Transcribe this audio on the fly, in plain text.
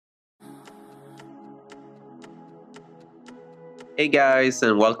Hey guys,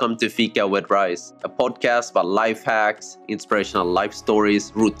 and welcome to Fika with Rice, a podcast about life hacks, inspirational life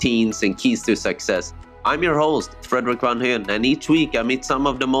stories, routines, and keys to success. I'm your host, Frederick Van Hoen, and each week I meet some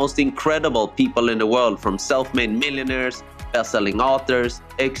of the most incredible people in the world, from self-made millionaires, best-selling authors,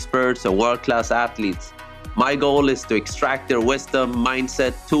 experts, and world-class athletes. My goal is to extract their wisdom,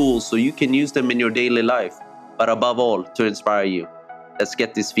 mindset, tools so you can use them in your daily life, but above all, to inspire you. Let's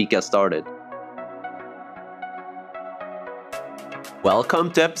get this Fika started.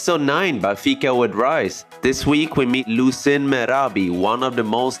 Welcome to episode 9 by Fika with Rice. This week we meet Lucin Merabi, one of the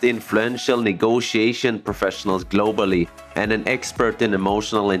most influential negotiation professionals globally and an expert in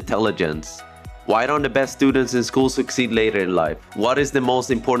emotional intelligence. Why don't the best students in school succeed later in life? What is the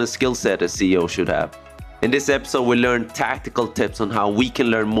most important skill set a CEO should have? In this episode, we learn tactical tips on how we can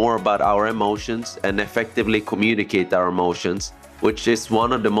learn more about our emotions and effectively communicate our emotions, which is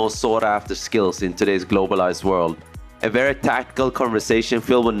one of the most sought after skills in today's globalized world. A very tactical conversation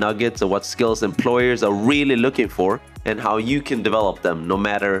filled with nuggets of what skills employers are really looking for and how you can develop them no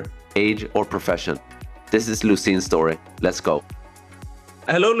matter age or profession. This is Lucin's story. Let's go.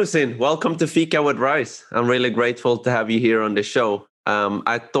 Hello, Lucin. Welcome to Fika with Rice. I'm really grateful to have you here on the show.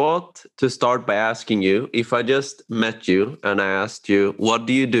 I thought to start by asking you, if I just met you and I asked you, what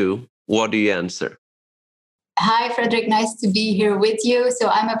do you do? What do you answer? Hi, Frederick. Nice to be here with you. So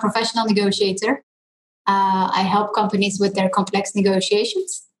I'm a professional negotiator. I help companies with their complex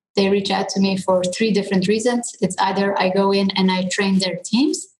negotiations. They reach out to me for 3 different reasons. It's either I go in and I train their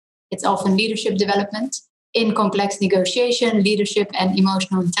teams. It's often leadership development in complex negotiation, leadership and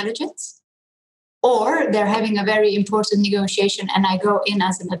emotional intelligence. Or they're having a very important negotiation and I go in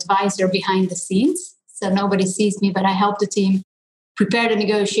as an advisor behind the scenes. So nobody sees me, but I help the team prepare the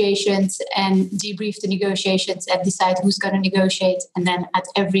negotiations and debrief the negotiations and decide who's going to negotiate. And then at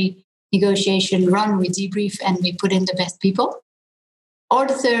every negotiation run, we debrief and we put in the best people. Or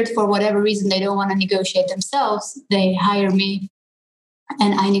the third, for whatever reason, they don't want to negotiate themselves, they hire me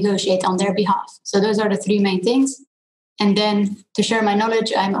and I negotiate on their behalf. So those are the 3 main things. And then to share my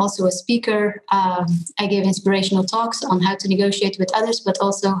knowledge, I'm also a speaker. I give inspirational talks on how to negotiate with others, but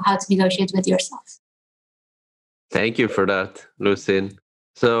also how to negotiate with yourself. Thank you for that, Lucin.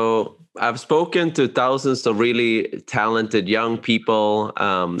 So I've spoken to thousands of really talented young people,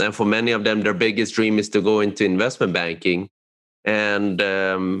 and for many of them, their biggest dream is to go into investment banking. And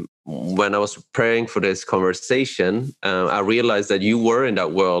when I was preparing for this conversation, I realized that you were in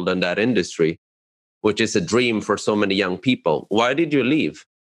that world and that industry, which is a dream for so many young people. Why did you leave?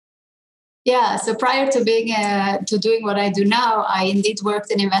 Yeah, so prior to being to doing what I do now, I indeed worked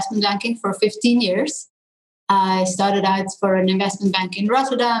in investment banking for 15 years. I started out for an investment bank in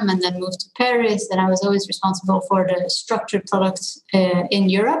Rotterdam and then moved to Paris. And I was always responsible for the structured products in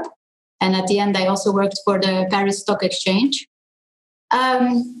Europe. And at the end, I also worked for the Paris Stock Exchange.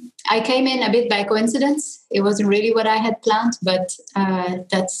 I came in a bit by coincidence. It wasn't really what I had planned, but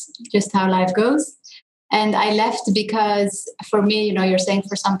that's just how life goes. And I left because for me, you're saying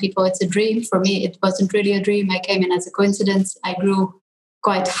for some people it's a dream. For me, it wasn't really a dream. I came in as a coincidence. I grew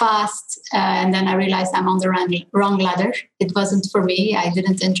quite fast. And then I realized I'm on the wrong ladder. It wasn't for me. I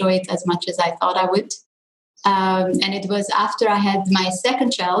didn't enjoy it as much as I thought I would. And it was after I had my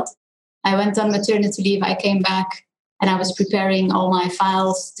second child, I went on maternity leave. I came back and I was preparing all my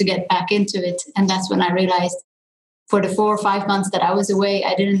files to get back into it. And that's when I realized for the 4 or 5 months that I was away,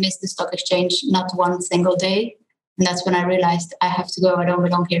 I didn't miss the stock exchange, not one single day. And that's when I realized I have to go. I don't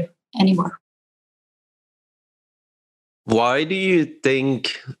belong here anymore. Why do you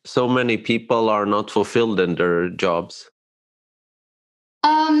think so many people are not fulfilled in their jobs?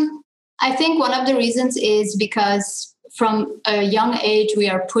 I think one of the reasons is because from a young age, we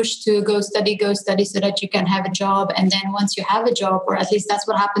are pushed to go study so that you can have a job. And then once you have a job, or at least that's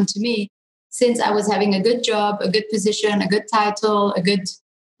what happened to me, since I was having a good job, a good position, a good title, a good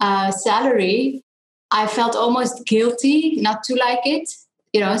salary, I felt almost guilty not to like it.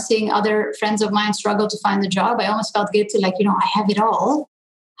 Seeing other friends of mine struggle to find a job, I almost felt guilty, like, I have it all.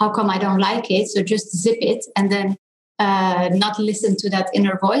 How come I don't like it? So just zip it and then not listen to that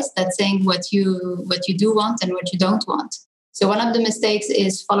inner voice that's saying what you do want and what you don't want. So one of the mistakes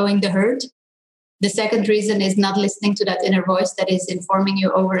is following the herd. The second reason is not listening to that inner voice that is informing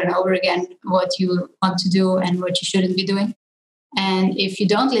you over and over again what you want to do and what you shouldn't be doing. And if you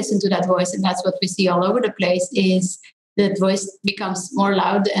don't listen to that voice, and that's what we see all over the place, is that voice becomes more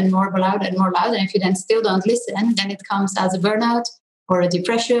loud and more loud and more loud. And if you then still don't listen, then it comes as a burnout or a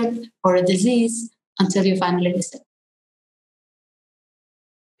depression or a disease until you finally listen.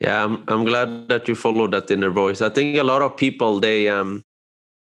 Yeah, I'm glad that you follow that inner voice. I think a lot of people, they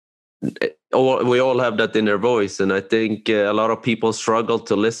we all have that inner voice, and I think a lot of people struggle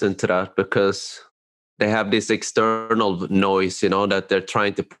to listen to that because they have this external noise, that they're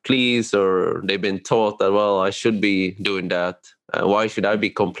trying to please, or they've been taught that, well, I should be doing that. Why should I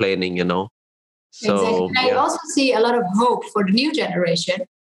be complaining? Exactly. So And I also see a lot of hope for the new generation.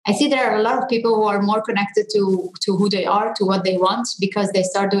 I see there are a lot of people who are more connected to who they are, to what they want, because they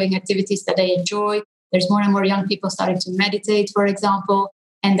start doing activities that they enjoy. There's more and more young people starting to meditate, for example.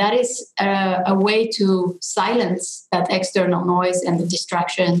 And that is a way to silence that external noise and the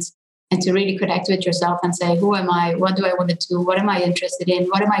distractions, and to really connect with yourself and say, who am I? What do I want to do? What am I interested in?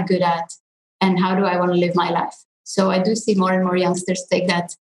 What am I good at? And how do I want to live my life? So I do see more and more youngsters take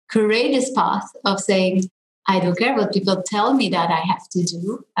that courageous path of saying, I don't care what people tell me that I have to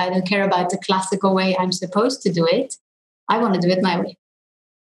do. I don't care about the classical way I'm supposed to do it. I want to do it my way.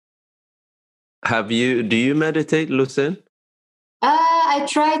 Do you meditate, Lucien? I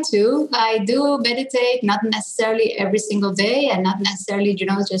try to. I do meditate, not necessarily every single day and not necessarily,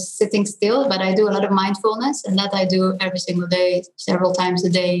 just sitting still, but I do a lot of mindfulness, and that I do every single day, several times a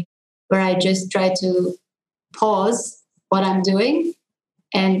day, where I just try to pause what I'm doing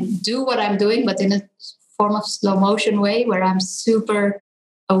and do what I'm doing, but in a form of slow motion way where I'm super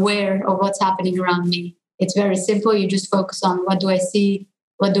aware of what's happening around me. It's very simple. You just focus on, what do I see?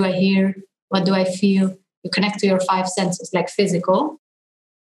 What do I hear? What do I feel? You connect to your five senses, like physical.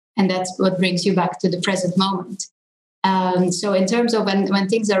 And that's what brings you back to the present moment. So in terms of when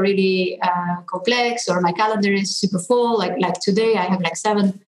things are really complex, or my calendar is super full, like today, I have like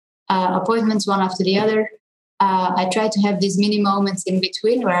 7 appointments, one after the other. I try to have these mini moments in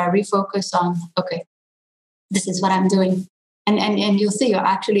between where I refocus on, okay, this is what I'm doing. And you'll see, you'll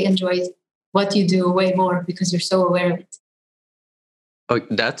actually enjoy what you do way more because you're so aware of it. Oh,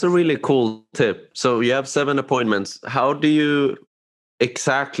 that's a really cool tip. So you have 7 appointments. How do you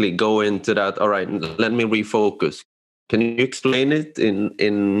exactly go into that? All right, let me refocus. Can you explain it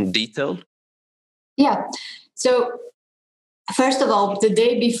in detail? Yeah. So first of all, the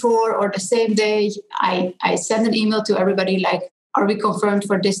day before or the same day, I send an email to everybody like, are we confirmed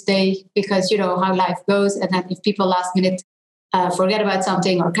for this day? Because you know how life goes. And then if people last minute forget about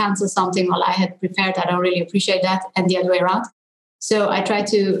something or cancel something while I had prepared, I don't really appreciate that. And the other way around. So I try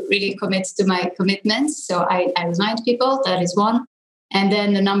to really commit to my commitments. So I remind people, that is one. And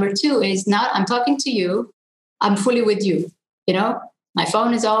then the number 2 is, now I'm talking to you. I'm fully with you. My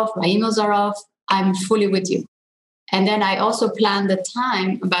phone is off. My emails are off. I'm fully with you. And then I also plan the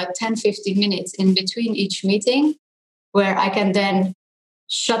time, about 10, 15 minutes in between each meeting, where I can then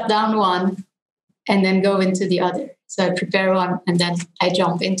shut down one and then go into the other. So I prepare one and then I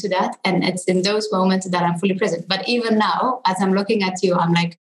jump into that. And it's in those moments that I'm fully present. But even now, as I'm looking at you, I'm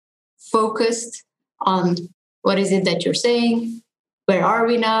like focused on what is it that you're saying? Where are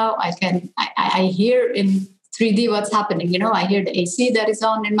we now? I hear in 3D what's happening. I hear the AC that is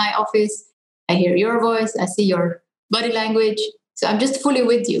on in my office. I hear your voice. I see your body language. So I'm just fully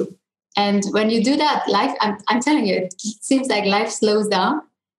with you. And when you do that, life, I'm telling you, it seems like life slows down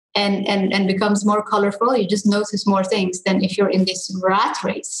and becomes more colorful. You just notice more things than if you're in this rat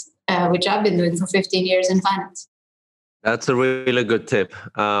race, which I've been doing for 15 years in finance. That's a really good tip.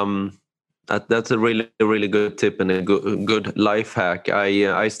 That's a really, really good tip and a good life hack.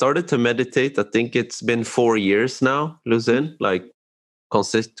 I started to meditate. I think it's been 4 years now, Lucien, like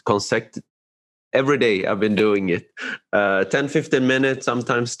consecutive. Every day I've been doing it. 10, 15 minutes,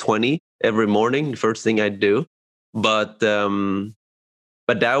 sometimes 20 every morning, the first thing I do. But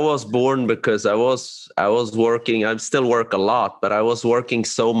that was born because I was working. I still work a lot, but I was working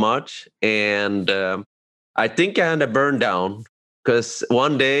so much. And I think I had a burn down because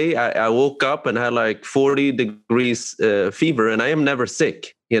one day I woke up and had like 40 degrees fever, and I am never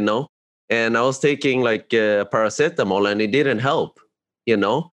sick, and I was taking like paracetamol and it didn't help,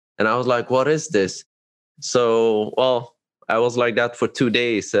 and I was like, what is this? So, well, I was like that for 2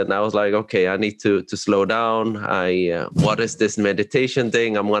 days, and I was like, okay, I need to slow down. What is this meditation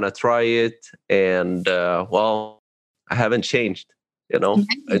thing? I'm going to try it. And well, I haven't changed,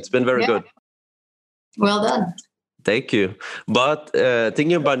 it's been very good. Well done. Thank you. But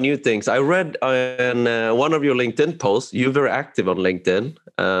thinking about new things, I read in one of your LinkedIn posts, you're very active on LinkedIn,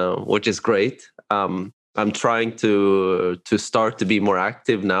 which is great. I'm trying to start to be more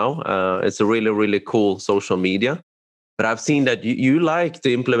active now. It's a really, really cool social media. But I've seen that you like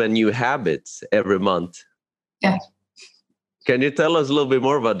to implement new habits every month. Yeah. Can you tell us a little bit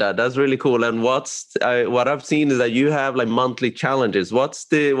more about that? That's really cool. And what I've seen is that you have like monthly challenges. What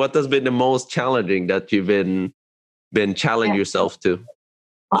has been the most challenging that you've been challenging yourself to?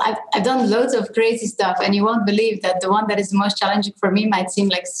 Well, I've done loads of crazy stuff, and you won't believe that the one that is the most challenging for me might seem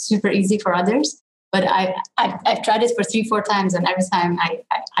like super easy for others. But I've tried it for 3-4 times, and every time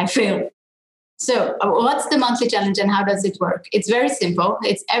I fail. So what's the monthly challenge and how does it work? It's very simple.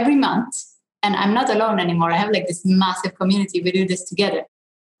 It's every month, and I'm not alone anymore. I have like this massive community. We do this together.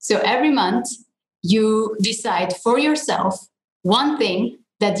 So every month you decide for yourself one thing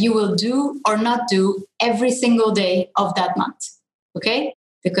that you will do or not do every single day of that month. Okay?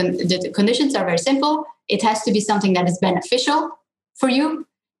 The conditions are very simple. It has to be something that is beneficial for you.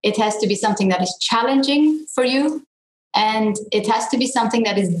 It has to be something that is challenging for you. And it has to be something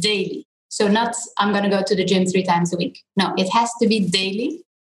that is daily. So not, I'm going to go to the gym 3 times a week. No, it has to be daily,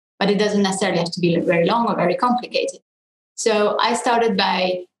 but it doesn't necessarily have to be very long or very complicated. So I started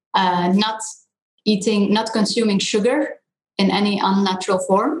by not consuming sugar in any unnatural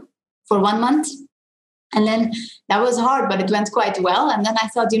form for 1 month. And then that was hard, but it went quite well. And then I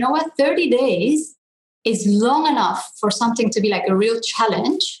thought, you know what, 30 days is long enough for something to be like a real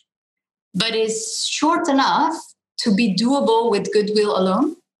challenge, but is short enough to be doable with goodwill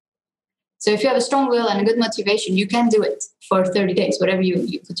alone. So if you have a strong will and a good motivation, you can do it for 30 days, whatever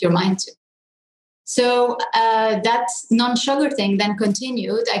you put your mind to. So that non-sugar thing then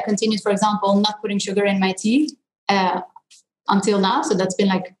continued. I continued, for example, not putting sugar in my tea until now. So that's been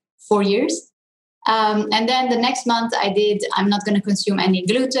like 4 years. And then the next month I'm not going to consume any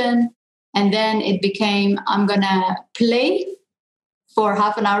gluten. And then it became, I'm going to play for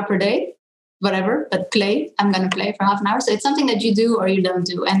half an hour per day, whatever, but play. I'm going to play for half an hour. So it's something that you do or you don't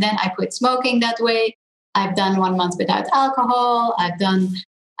do. And then I quit smoking that way. I've done 1 month without alcohol. I've done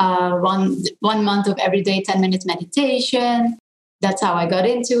one month of everyday 10 minutes meditation. That's how I got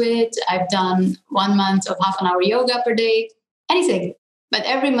into it. I've done 1 month of half an hour yoga per day, anything. But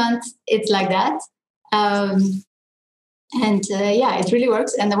every month it's like that. It really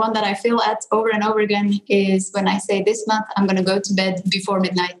works. And the one that I fail at over and over again is when I say this month, I'm going to go to bed before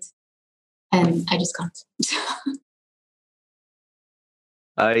midnight. And I just can't.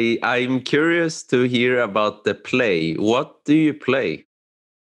 I'm curious to hear about the play. What do you play?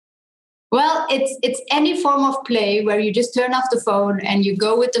 Well, it's any form of play where you just turn off the phone and you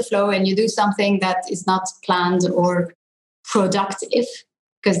go with the flow and you do something that is not planned or productive,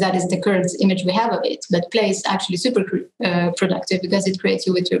 because that is the current image we have of it. But play is actually super productive because it creates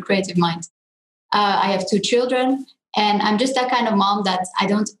you with your creative mind. I have 2 children, and I'm just that kind of mom that I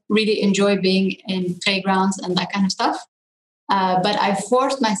don't really enjoy being in playgrounds and that kind of stuff. But I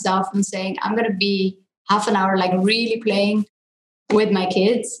forced myself in saying, I'm going to be half an hour like really playing with my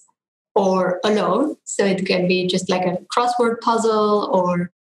kids or alone. So it can be just like a crossword puzzle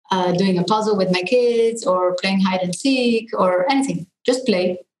or doing a puzzle with my kids or playing hide and seek or anything. Just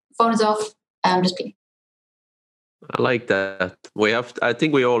play. Phone is off. Just play. I like that. I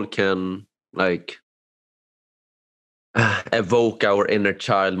think we all can evoke our inner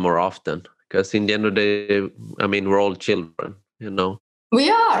child more often, because in the end of the day, I mean, we're all children, you know. We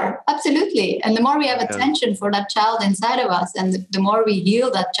are, absolutely. And the more we have attention for that child inside of us, and the more we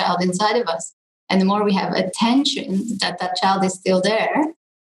heal that child inside of us, and the more we have attention that child is still there,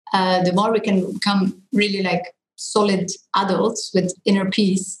 the more we can become really like solid adults with inner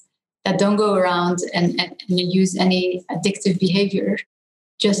peace that don't go around and use any addictive behavior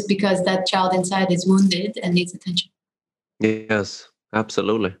just because that child inside is wounded and needs attention. Yes,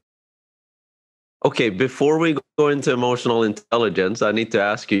 absolutely. Okay, before we go into emotional intelligence, I need to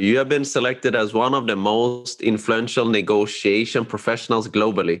ask you, you have been selected as one of the most influential negotiation professionals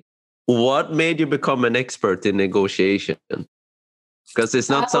globally. What made you become an expert in negotiation? Because it's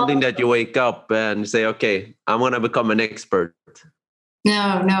not something that you wake up and say, okay, I'm going to become an expert.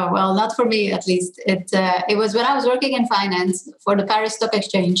 No. Well, not for me, at least. It was when I was working in finance for the Paris Stock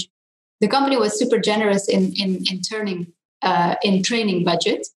Exchange. The company was super generous in training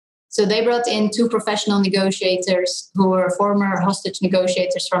budget. So they brought in 2 professional negotiators who were former hostage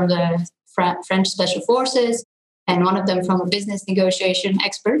negotiators from the French Special Forces, and one of them from a business negotiation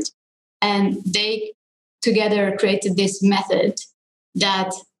expert. And they together created this method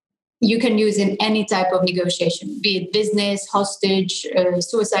that you can use in any type of negotiation, be it business, hostage,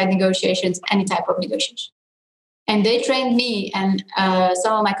 suicide negotiations, any type of negotiation. And they trained me and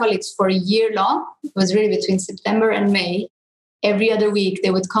some of my colleagues for a year long. It was really between September and May. Every other week, they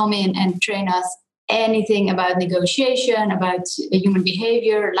would come in and train us anything about negotiation, about human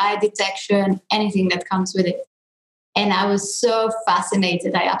behavior, lie detection, anything that comes with it. And I was so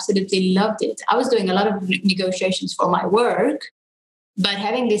fascinated. I absolutely loved it. I was doing a lot of negotiations for my work, but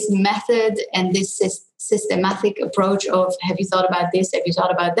having this method and this systematic approach of, have you thought about this? Have you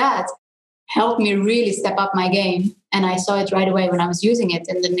thought about that? helped me really step up my game. And I saw it right away when I was using it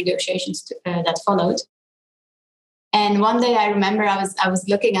in the negotiations that followed. And one day I remember I was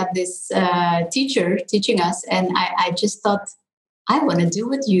looking at this teacher teaching us, and I just thought, I want to do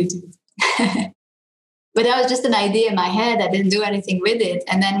what you do. But that was just an idea in my head. I didn't do anything with it.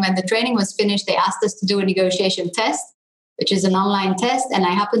 And then when the training was finished, they asked us to do a negotiation test, which is an online test. And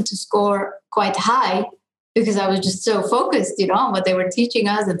I happened to score quite high because I was just so focused, on what they were teaching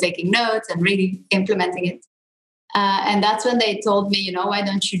us and taking notes and really implementing it. And that's when they told me, why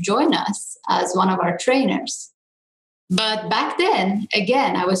don't you join us as one of our trainers? But back then,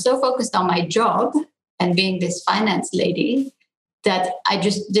 again, I was so focused on my job and being this finance lady that I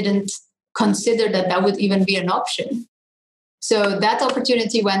just didn't consider that would even be an option. So that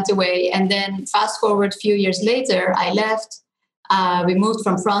opportunity went away. And then fast forward a few years later, I left. We moved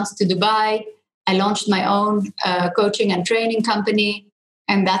from France to Dubai. I launched my own coaching and training company.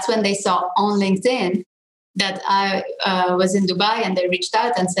 And that's when they saw on LinkedIn that I was in Dubai, and they reached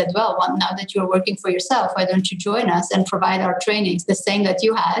out and said, well, now that you're working for yourself, why don't you join us and provide our trainings, the same that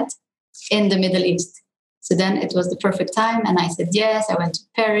you had in the Middle East? So then it was the perfect time. And I said, yes. I went to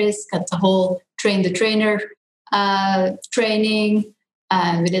Paris, got the whole train the trainer training.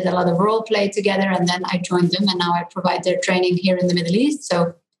 We did a lot of role play together. And then I joined them, and now I provide their training here in the Middle East.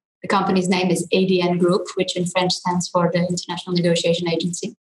 So the company's name is ADN Group, which in French stands for the International Negotiation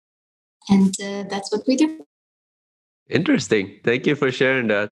Agency. And that's what we do. Interesting. Thank you for sharing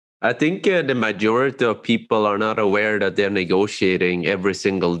that. I think the majority of people are not aware that they're negotiating every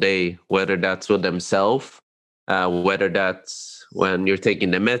single day, whether that's with themselves, whether that's when you're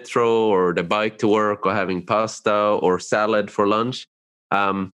taking the metro or the bike to work, or having pasta or salad for lunch.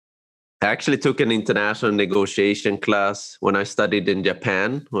 I actually took an international negotiation class when I studied in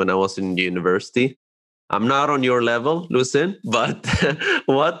Japan when I was in university. I'm not on your level, Lucien, but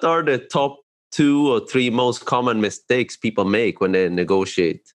what are the top 2 or 3 most common mistakes people make when they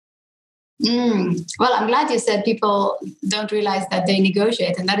negotiate? Well, I'm glad you said people don't realize that they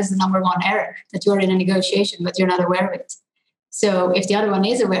negotiate, and that is the number one error, that you're in a negotiation, but you're not aware of it. So if the other one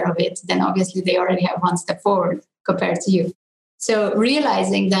is aware of it, then obviously they already have one step forward compared to you. So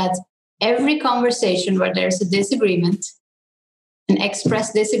realizing that every conversation where there's a disagreement, an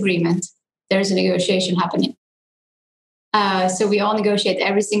expressed disagreement, there's a negotiation happening. So we all negotiate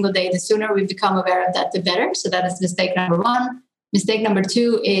every single day. The sooner we become aware of that, the better. So that is mistake number 1. Mistake number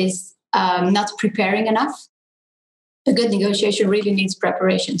 2 is not preparing enough. A good negotiation really needs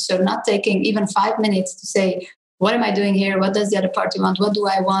preparation. So not taking even 5 minutes to say, what am I doing here? What does the other party want? What do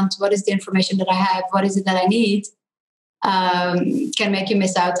I want? What is the information that I have? What is it that I need? Can make you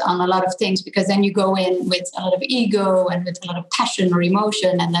miss out on a lot of things, because then you go in with a lot of ego and with a lot of passion or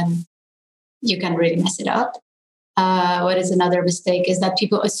emotion, and then you can really mess it up. What is another mistake is that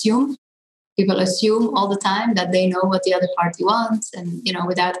people assume all the time that they know what the other party wants, and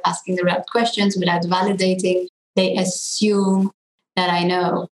without asking the right questions, without validating, they assume that I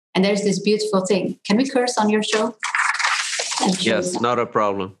know. And there's this beautiful thing. Can we curse on your show? Yes, not a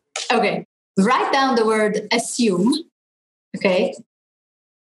problem. Okay. Write down the word assume. Okay,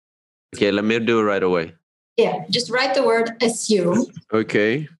 let me do it right away. Yeah, just write the word assume.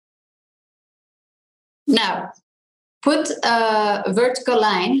 Okay. Now, put a vertical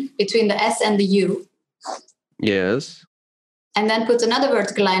line between the S and the U. Yes. And then put another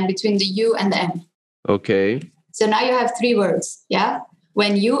vertical line between the U and the M. Okay. So now you have 3 words, yeah?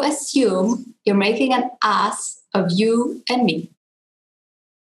 When you assume, you're making an ass of you and me.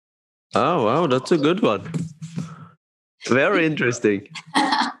 Oh, wow, that's a good one. Very interesting.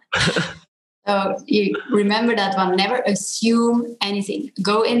 So you remember that one. Never assume anything.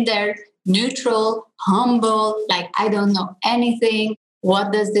 Go in there neutral, humble, like I don't know anything.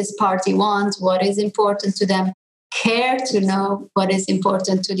 What does this party want? What is important to them? Care to know what is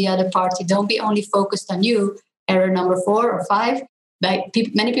important to the other party. Don't be only focused on you. Error number 4 or 5.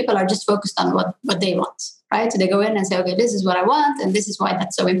 Many people are just focused on what they want, right? So they go in and say, okay, this is what I want, and this is why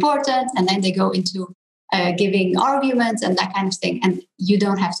that's so important. And then they go into giving arguments and that kind of thing. And you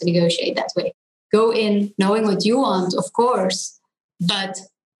don't have to negotiate that way. Go in knowing what you want, of course, but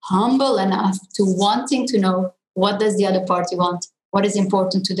humble enough to wanting to know what does the other party want, what is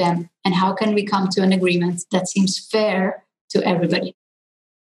important to them, and how can we come to an agreement that seems fair to everybody.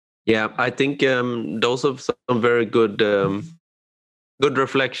 Yeah, I think those are some very good good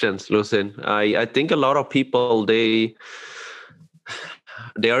reflections, Lucien. I think a lot of people, they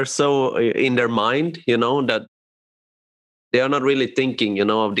are so in their mind, that they are not really thinking,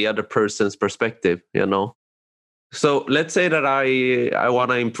 of the other person's perspective, So let's say that I want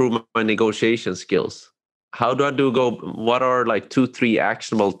to improve my negotiation skills. how do I do go? What are like 2-3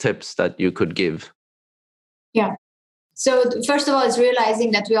 actionable tips that you could give? Yeah. So first of all, it's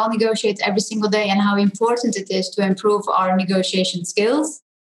realizing that we all negotiate every single day and how important it is to improve our negotiation skills.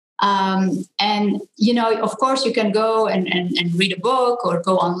 And, of course, you can go and read a book or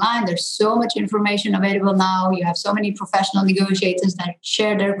go online. There's so much information available now. You have so many professional negotiators that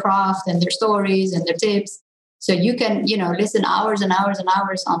share their craft and their stories and their tips. So you can, listen hours and hours and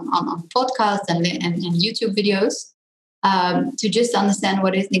hours on podcasts and YouTube videos to just understand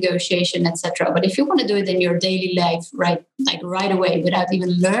what is negotiation, etc. But if you want to do it in your daily life, right away, without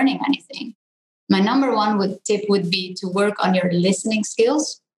even learning anything, my number one tip would be to work on your listening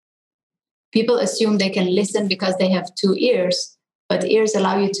skills. People assume they can listen because they have 2 ears, but ears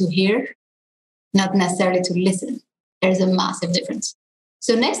allow you to hear, not necessarily to listen. There's a massive difference.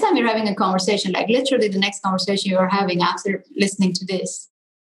 So next time you're having a conversation, like literally the next conversation you're having after listening to this,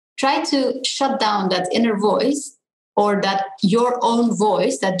 try to shut down that inner voice or that your own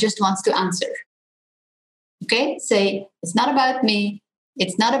voice that just wants to answer. Okay? Say, it's not about me.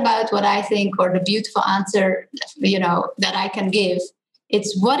 It's not about what I think or the beautiful answer, that I can give.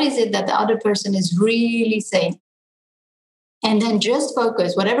 It's what is it that the other person is really saying. And then just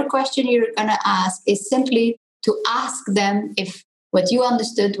focus. Whatever question you're going to ask is simply to ask them if what you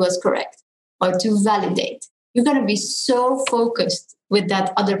understood was correct or to validate. You're going to be so focused with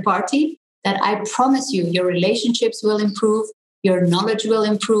that other party that I promise you, your relationships will improve, your knowledge will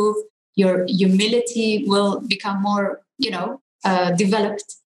improve, your humility will become more,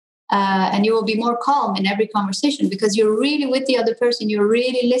 developed. And you will be more calm in every conversation because you're really with the other person, you're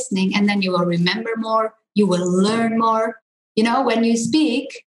really listening, and then you will remember more, you will learn more. When you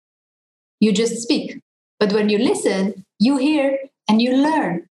speak, you just speak. But when you listen, you hear and you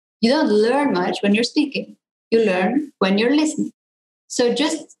learn. You don't learn much when you're speaking. You learn when you're listening. So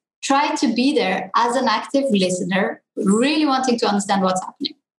just try to be there as an active listener, really wanting to understand what's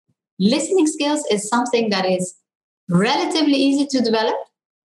happening. Listening skills is something that is relatively easy to develop.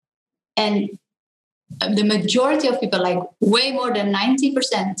 And the majority of people, like way more than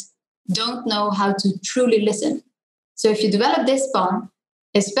 90%, don't know how to truly listen. So if you develop this bond,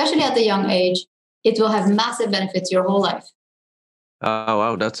 especially at a young age, it will have massive benefits your whole life. Oh,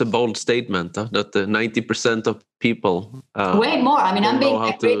 wow. That's a bold statement, that the 90% of people... way more. I mean, I'm being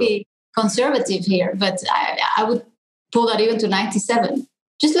really conservative here, but I would pull that even to 97.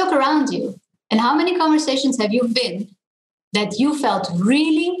 Just look around you. And how many conversations have you been that you felt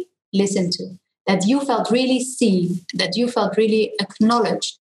really listened to, that you felt really seen, that you felt really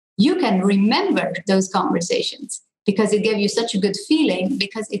acknowledged? You can remember those conversations because it gave you such a good feeling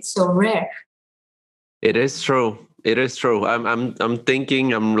because it's so rare. It is true. It is true. I'm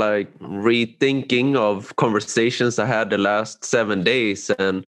thinking, I'm like rethinking of conversations I had the last 7 days.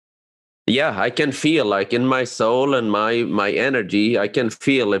 And yeah, I can feel like in my soul and my energy, I can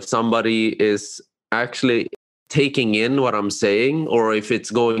feel if somebody is actually taking in what I'm saying, or if it's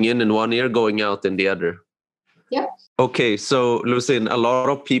going in one ear, going out in the other. Yeah. Okay, so Lucine, a lot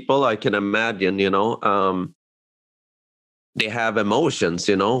of people, I can imagine, they have emotions,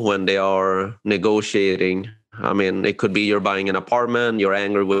 when they are negotiating. I mean, it could be you're buying an apartment, you're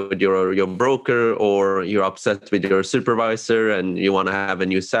angry with your broker, or you're upset with your supervisor and you want to have a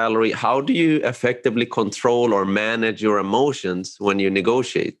new salary. How do you effectively control or manage your emotions when you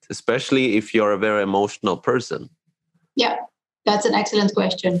negotiate, especially if you're a very emotional person? Yeah, that's an excellent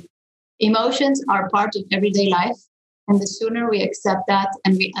question. Emotions are part of everyday life. And the sooner we accept that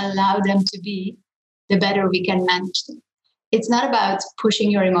and we allow them to be, the better we can manage them. It's not about pushing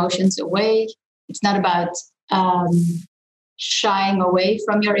your emotions away. It's not about shying away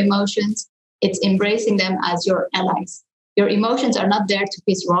from your emotions. It's embracing them as your allies. Your emotions are not there to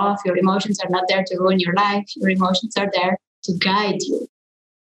piss you off. Your emotions are not there to ruin your life. Your emotions are there to guide you.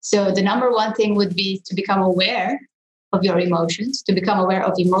 So the number one thing would be to become aware of your emotions, to become aware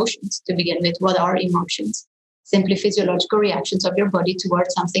of emotions to begin with. What are emotions? Simply physiological reactions of your body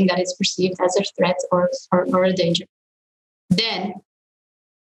towards something that is perceived as a threat or a danger. Then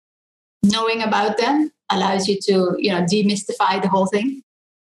knowing about them allows you to, demystify the whole thing.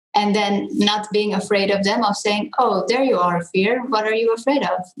 And then not being afraid of them, of saying, oh, there you are, fear. What are you afraid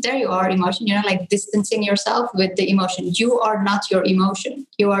of? There you are, emotion. Like distancing yourself with the emotion. You are not your emotion.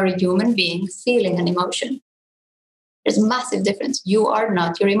 You are a human being feeling an emotion. There's a massive difference. You are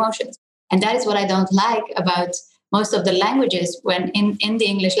not your emotions. And that is what I don't like about most of the languages. When in the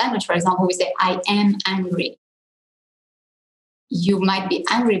English language, for example, we say, I am angry. You might be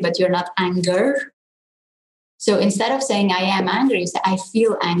angry, but you're not anger. So instead of saying I am angry, you say I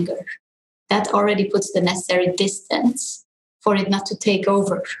feel anger. That already puts the necessary distance for it not to take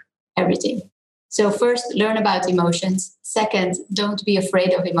over everything. So first, learn about emotions. Second, don't be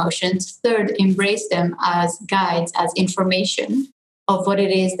afraid of emotions. Third, embrace them as guides, as information of what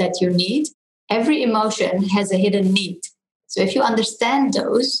it is that you need. Every emotion has a hidden need. So if you understand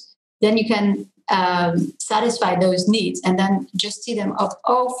those, then you can satisfy those needs and then just see them of,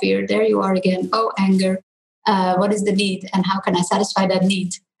 oh, fear, there you are again. Oh, anger, what is the need and how can I satisfy that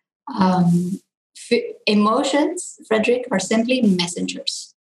need? Emotions, Frederick, are simply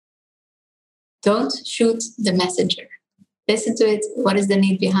messengers. Don't shoot the messenger. Listen to it. What is the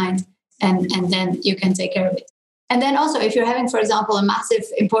need behind? And then you can take care of it. And then also, if you're having, for example, a massive,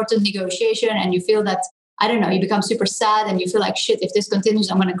 important negotiation and you feel that, I don't know, you become super sad and you feel like, shit, if this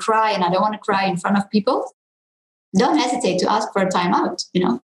continues, I'm going to cry and I don't want to cry in front of people. Don't hesitate to ask for a timeout.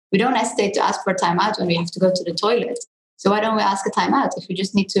 We don't hesitate to ask for a timeout when we have to go to the toilet. So why don't we ask a timeout if we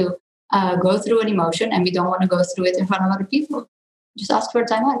just need to go through an emotion and we don't want to go through it in front of other people? Just ask for a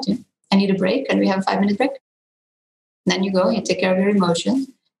timeout. I need a break. And we have a 5-minute break? And then you go, you take care of your emotions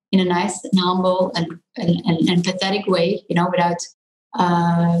in a nice and humble and empathetic way,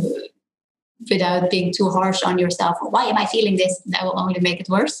 without being too harsh on yourself. Why am I feeling this? That will only make it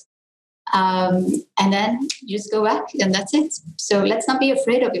worse. And then you just go back and that's it. So let's not be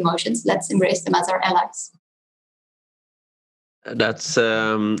afraid of emotions. Let's embrace them as our allies. That's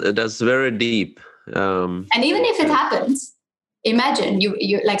very deep. And even if it happens, imagine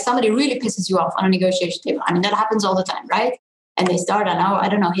you like somebody really pisses you off on a negotiation table. I mean, that happens all the time, right? And they start, I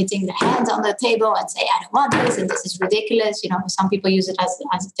don't know, hitting their hands on the table and say, I don't want this, and this is ridiculous. Some people use it as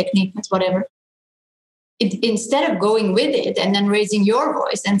a technique, but whatever. Instead of going with it and then raising your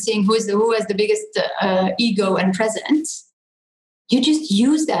voice and seeing who has the biggest ego and presence, you just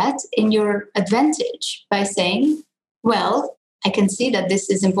use that in your advantage by saying, well, I can see that this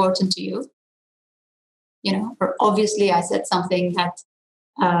is important to you. Or obviously I said something that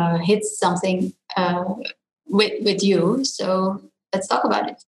hits something with you. So let's talk about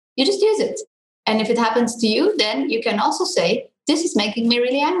it. You just use it. And if it happens to you, then you can also say, this is making me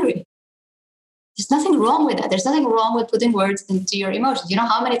really angry. There's nothing wrong with that. There's nothing wrong with putting words into your emotions. You know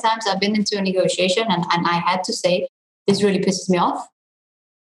how many times I've been into a negotiation and I had to say, this really pisses me off.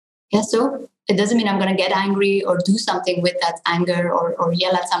 Yeah, so it doesn't mean I'm going to get angry or do something with that anger or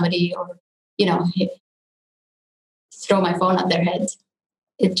yell at somebody or, throw my phone at their head.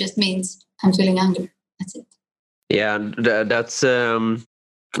 It just means I'm feeling anger. That's it. Yeah,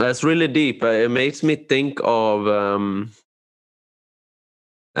 that's really deep. It makes me think of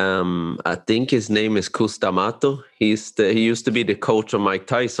I think his name is Cus D'Amato. He used to be the coach of Mike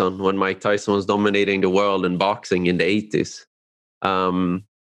Tyson when Mike Tyson was dominating the world in boxing in the 80s.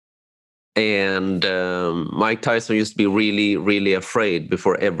 Mike Tyson used to be really, really afraid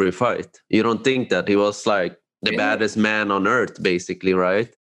before every fight. You don't think that? He was like the baddest man on earth, basically,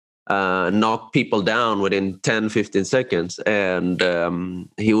 right? Knock people down within 10, 15 seconds. And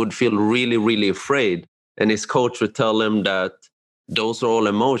he would feel really, really afraid. And his coach would tell him that those are all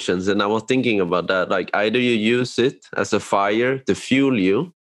emotions. And I was thinking about that. Like, either you use it as a fire to fuel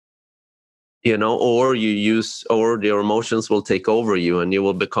you, or your emotions will take over you and you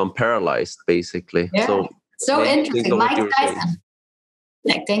will become paralyzed, basically. Yeah. So interesting. Mike Tyson.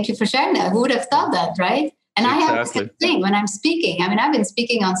 Like, thank you for sharing that. Who would have thought that, right? And exactly. I have the same thing when I'm speaking. I mean, I've been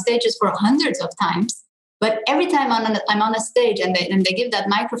speaking on stages for hundreds of times, but every time I'm on a stage and they give that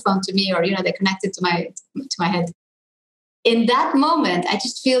microphone to me, or they connect it to my head. In that moment, I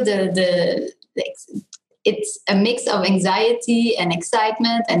just feel it's a mix of anxiety and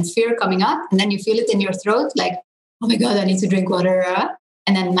excitement and fear coming up, and then you feel it in your throat, like, oh my God, I need to drink water.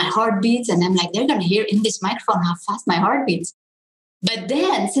 And then my heart beats, and I'm like, they're going to hear in this microphone how fast my heart beats. But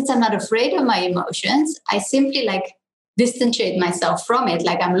then, since I'm not afraid of my emotions, I simply distantiate myself from it.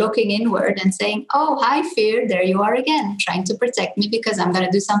 Like, I'm looking inward and saying, oh, hi, fear. There you are again, trying to protect me because I'm going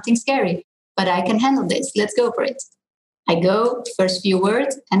to do something scary. But I can handle this. Let's go for it. I go, first few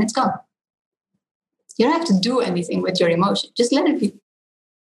words, and it's gone. You don't have to do anything with your emotion. Just let it be.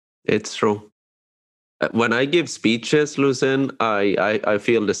 It's true. When I give speeches, Lucien, I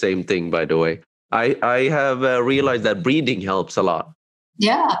feel the same thing, by the way. I have realized that breathing helps a lot.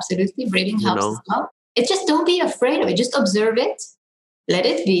 Yeah, absolutely. Breathing helps as well. It's just don't be afraid of it. Just observe it, let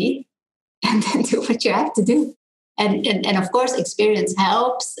it be, and then do what you have to do. And of course, experience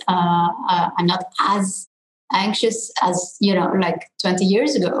helps. I'm not as anxious as, like 20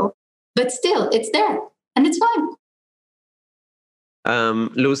 years ago, but still it's there and it's fine.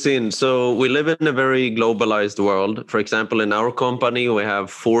 Lucien, so we live in a very globalized world. For example, in our company, we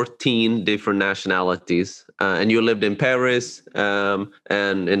have 14 different nationalities. And you lived in Paris and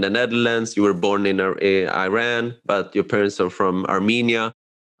in the Netherlands. You were born in Iran, but your parents are from Armenia.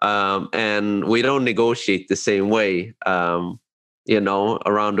 and we don't negotiate the same way, around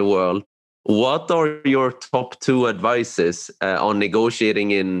the world. What are your top two advices on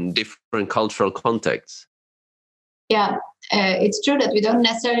negotiating in different cultural contexts? Yeah, it's true that we don't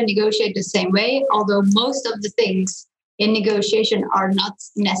necessarily negotiate the same way, although most of the things in negotiation are not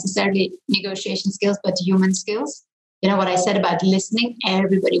necessarily negotiation skills, but human skills. You know what I said about listening?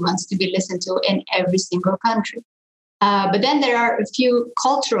 Everybody wants to be listened to in every single country. But then there are a few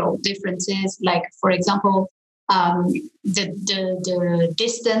cultural differences, like, for example, the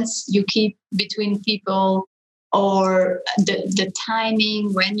distance you keep between people, or the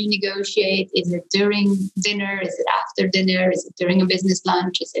timing when you negotiate. Is it during dinner? Is it after dinner? Is it during a business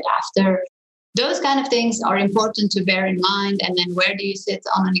lunch? Is it after? Those kind of things are important to bear in mind. And then where do you sit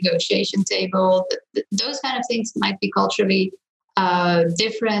on a negotiation table? Those kind of things might be culturally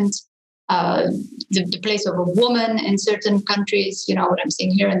different. The place of a woman in certain countries, you know what I'm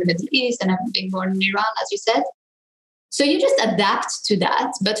seeing here in the Middle East, and I'm being born in Iran, as you said. So you just adapt to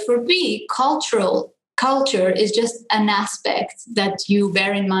that. But for me, culture is just an aspect that you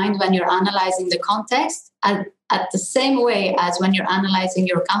bear in mind when you're analyzing the context, at the same way as when you're analyzing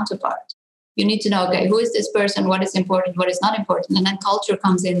your counterpart. You need to know, okay, who is this person? What is important? What is not important? And then culture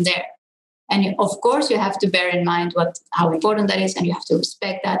comes in there. And of course, you have to bear in mind how important that is, and you have to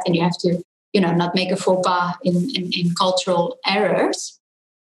respect that, and you have to, not make a faux pas in cultural errors.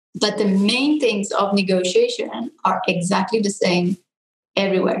 But the main things of negotiation are exactly the same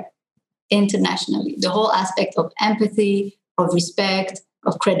everywhere, internationally. The whole aspect of empathy, of respect,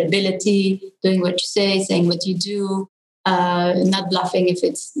 of credibility, doing what you say, saying what you do, not bluffing if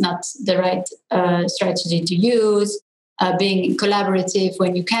it's not the right strategy to use, being collaborative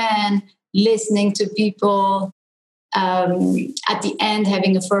when you can, listening to people, at the end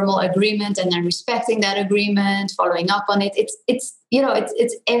having a formal agreement and then respecting that agreement, following up on it. It's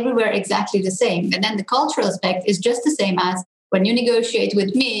everywhere exactly the same. And then the cultural aspect is just the same as when you negotiate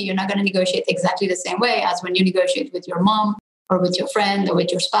with me. You're not going to negotiate exactly the same way as when you negotiate with your mom or with your friend or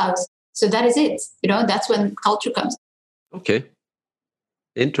with your spouse. So that is it. That's when culture comes. Okay.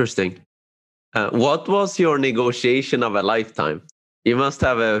 Interesting. What was your negotiation of a lifetime? You must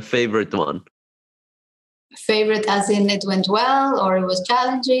have a favorite one. Favorite as in it went well, or it was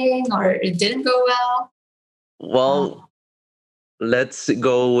challenging, or it didn't go well? Well, let's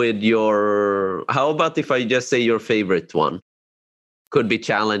go with how about if I just say your favorite one? Could be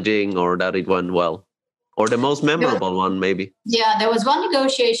challenging, or that it went well, or the most memorable one, maybe. Yeah, there was one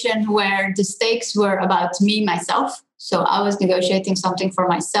negotiation where the stakes were about me, myself. So I was negotiating something for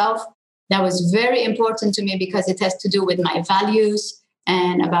myself that was very important to me because it has to do with my values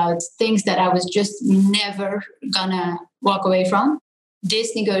and about things that I was just never gonna walk away from.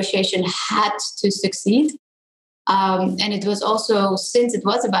 This negotiation had to succeed. And it was also, since it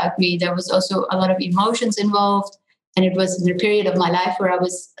was about me, there was also a lot of emotions involved. And it was in a period of my life where I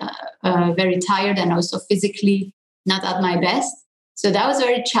was very tired and also physically not at my best. So that was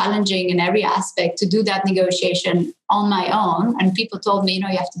very challenging in every aspect to do that negotiation on my own. And people told me,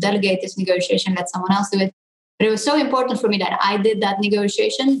 you have to delegate this negotiation, let someone else do it. But it was so important for me that I did that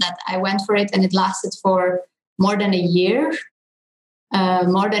negotiation, that I went for it, and it lasted for more than a year.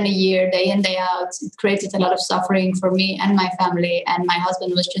 Day in, day out. It created a lot of suffering for me and my family. And my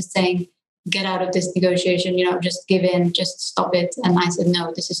husband was just saying, get out of this negotiation, just give in, just stop it. And I said,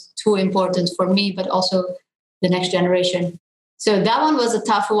 no, this is too important for me, but also the next generation. So that one was a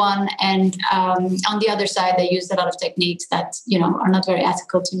tough one. And on the other side, they used a lot of techniques that, are not very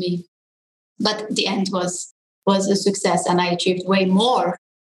ethical to me. But the end was a success, and I achieved way more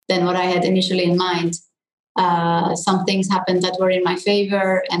than what I had initially in mind. Some things happened that were in my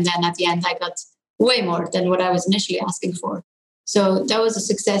favor, and then at the end I got way more than what I was initially asking for. So that was a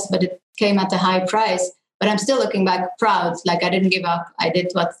success, but it came at a high price. But I'm still looking back proud, like I didn't give up. I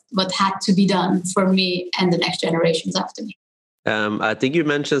did what had to be done for me and the next generations after me. I think you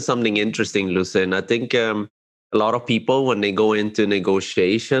mentioned something interesting, Lucien. I think a lot of people, when they go into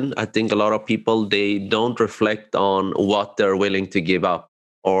negotiation, I think a lot of people, they don't reflect on what they're willing to give up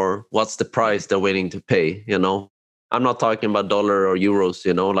or what's the price they're willing to pay. I'm not talking about dollar or euros,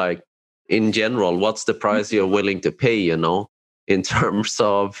 like in general, what's the price you're willing to pay, in terms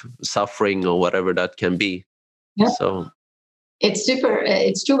of suffering or whatever that can be. Yeah. So it's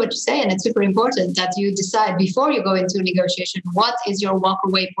true what you say, and it's super important that you decide before you go into a negotiation, what is your walk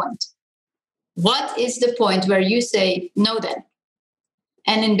away point? What is the point where you say no then?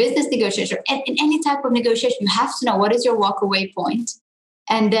 And in business negotiation, and in any type of negotiation, you have to know what is your walk away point.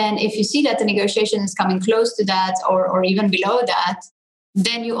 And then if you see that the negotiation is coming close to that or even below that,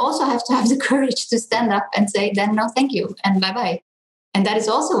 then you also have to have the courage to stand up and say, then no, thank you, and bye-bye. And that is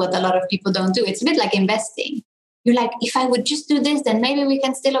also what a lot of people don't do. It's a bit like investing. You're like, if I would just do this, then maybe we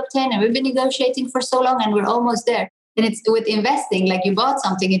can still obtain. And we've been negotiating for so long and we're almost there. And it's with investing, like you bought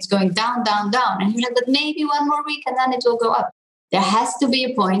something, it's going down, down, down. And you're like, but maybe one more week and then it will go up. There has to be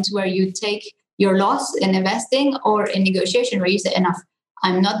a point where you take your loss in investing or in negotiation where you say, enough,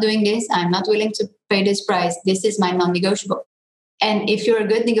 I'm not doing this. I'm not willing to pay this price. This is my non-negotiable. And if you're a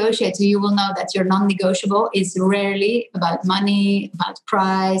good negotiator, you will know that your non-negotiable is rarely about money, about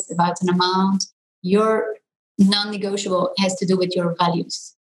price, about an amount. Your non-negotiable has to do with your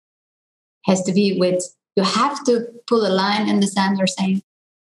values. Has to be with, you have to pull a line in the sand or saying,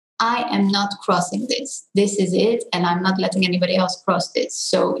 I am not crossing this. This is it. And I'm not letting anybody else cross this.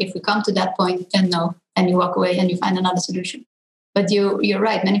 So if we come to that point, then no. And you walk away and you find another solution. But you're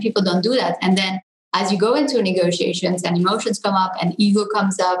right. Many people don't do that. And then as you go into negotiations and emotions come up and ego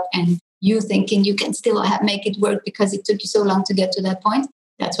comes up and you thinking you can still make it work because it took you so long to get to that point,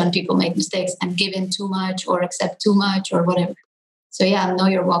 that's when people make mistakes and give in too much or accept too much or whatever. So yeah, know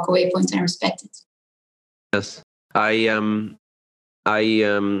your walk away point and respect it. Yes. I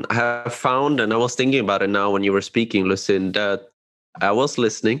have found, and I was thinking about it now when you were speaking, Lucin, that I was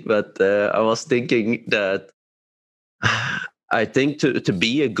listening, but I was thinking that I think to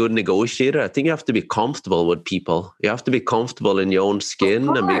be a good negotiator, I think you have to be comfortable with people. You have to be comfortable in your own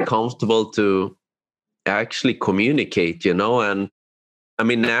skin and be comfortable to actually communicate, And I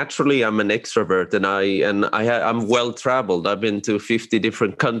mean, naturally, I'm an extrovert, and I'm well traveled. I've been to 50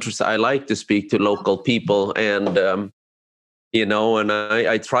 different countries. I like to speak to local people, and and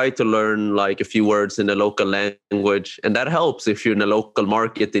I try to learn like a few words in the local language. And that helps if you're in a local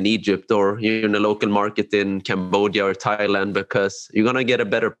market in Egypt or you're in a local market in Cambodia or Thailand, because you're going to get a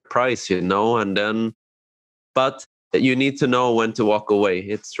better price, but you need to know when to walk away.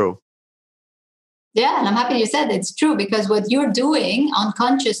 It's true. Yeah, and I'm happy you said it's true, because what you're doing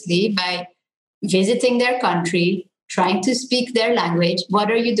unconsciously by visiting their country, trying to speak their language,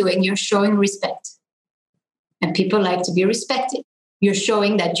 what are you doing? You're showing respect. And people like to be respected. You're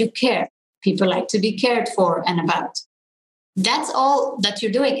showing that you care. People like to be cared for and about. That's all that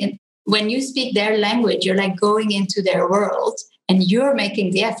you're doing. And when you speak their language, you're like going into their world and you're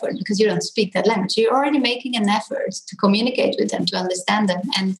making the effort because you don't speak that language. So you're already making an effort to communicate with them, to understand them.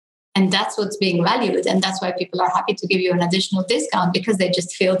 And that's what's being valued. And that's why people are happy to give you an additional discount, because they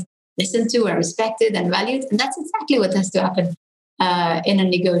just feel listened to and respected and valued. And that's exactly what has to happen in a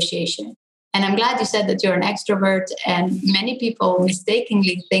negotiation. And I'm glad you said that you're an extrovert. And many people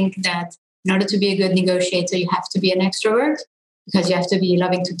mistakenly think that in order to be a good negotiator, you have to be an extrovert because you have to be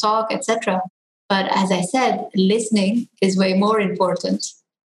loving to talk, etc. But as I said, listening is way more important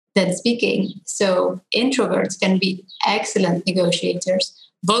than speaking. So introverts can be excellent negotiators.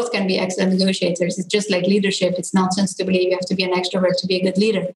 Both can be excellent negotiators. It's just like leadership. It's nonsense to believe you have to be an extrovert to be a good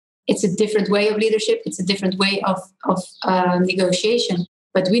leader. It's a different way of leadership. It's a different way of negotiation.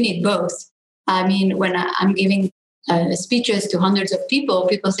 But we need both. I mean, when I'm giving speeches to hundreds of people,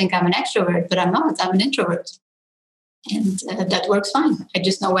 people think I'm an extrovert, but I'm not. I'm an introvert. And that works fine. I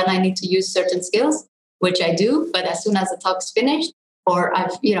just know when I need to use certain skills, which I do. But as soon as the talk's finished, or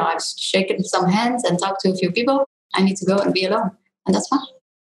I've shaken some hands and talked to a few people, I need to go and be alone. And that's fine.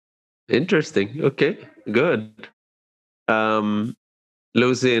 Interesting. Okay, good.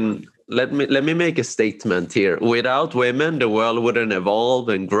 Lucin, let me make a statement here. Without women, the world wouldn't evolve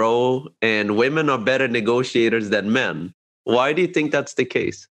and grow, and women are better negotiators than men. Why do you think that's the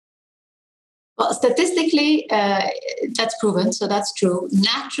case? Well, statistically, that's proven, so that's true.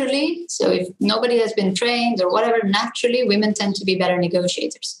 Naturally, so if nobody has been trained or whatever, naturally, women tend to be better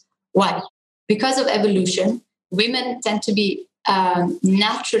negotiators. Why? Because of evolution, women tend to be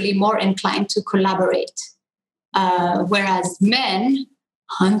naturally more inclined to collaborate, whereas men,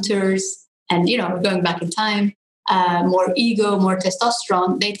 hunters, and going back in time, more ego, more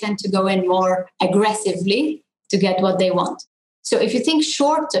testosterone, they tend to go in more aggressively to get what they want. So if you think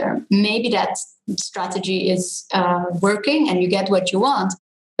short term, maybe that strategy is working and you get what you want.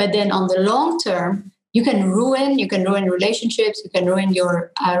 But then on the long term, you can ruin relationships, you can ruin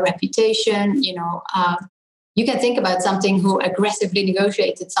your reputation. You can think about something who aggressively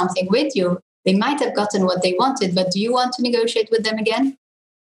negotiated something with you. They might have gotten what they wanted, but do you want to negotiate with them again?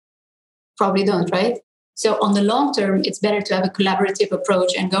 Probably don't, right? So on the long term, it's better to have a collaborative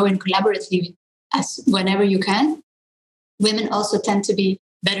approach and go in collaboratively whenever you can. Women also tend to be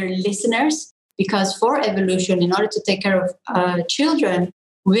better listeners because for evolution, in order to take care of children,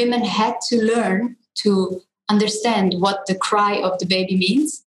 women had to learn to understand what the cry of the baby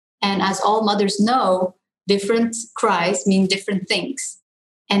means. And as all mothers know, different cries mean different things.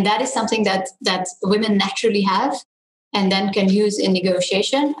 And that is something that women naturally have. and then can use in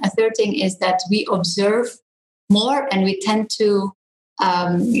negotiation. A third thing is that we observe more and we tend to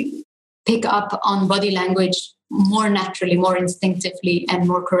pick up on body language more naturally, more instinctively, and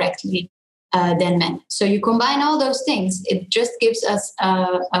more correctly than men. So you combine all those things, it just gives us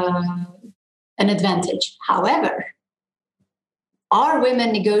an advantage. However, are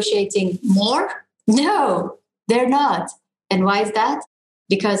women negotiating more? No, they're not. And why is that?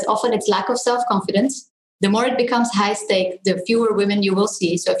 Because often it's lack of self-confidence. The more it becomes high stake, the fewer women you will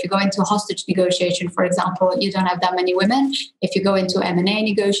see. So if you go into hostage negotiation, for example, you don't have that many women. If you go into M&A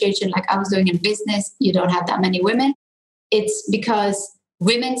negotiation, like I was doing in business, you don't have that many women. It's because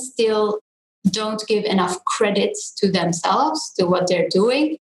women still don't give enough credit to themselves, to what they're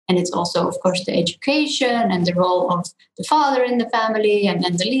doing. And it's also, of course, the education and the role of the father in the family and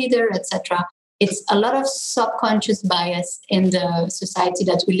then the leader, etc. It's a lot of subconscious bias in the society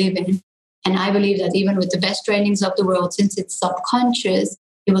that we live in. And I believe that even with the best trainings of the world, since it's subconscious,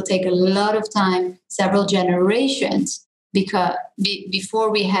 it will take a lot of time, several generations, because before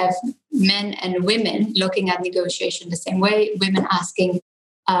we have men and women looking at negotiation the same way, women asking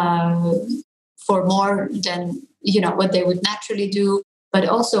for more than what they would naturally do, but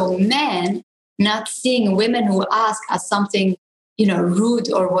also men not seeing women who ask as something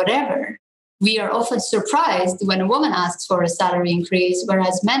rude or whatever. We are often surprised when a woman asks for a salary increase,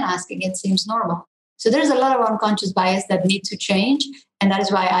 whereas men asking it seems normal. So there's a lot of unconscious bias that need to change. And that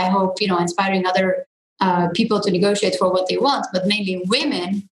is why I hope, inspiring other people to negotiate for what they want, but mainly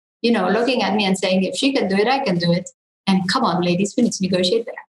women, looking at me and saying, if she can do it, I can do it. And come on, ladies, we need to negotiate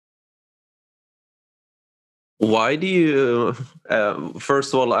there. Why do you,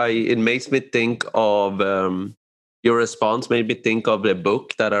 first of all, it makes me think of, your response made me think of the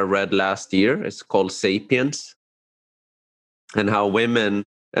book that I read last year. It's called Sapiens, and how women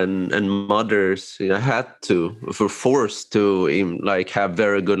and mothers were forced to have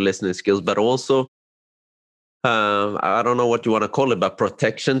very good listening skills, but also, I don't know what you want to call it, but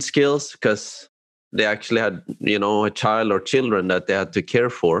protection skills, because they actually had, a child or children that they had to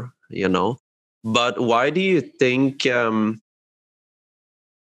care for, But why do you think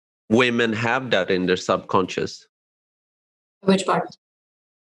women have that in their subconscious? Which part?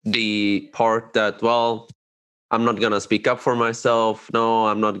 The part that, well, I'm not going to speak up for myself. No,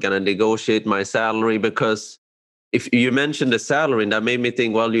 I'm not going to negotiate my salary, because if you mentioned the salary, that made me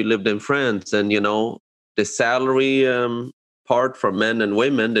think, well, you lived in France and, the salary part for men and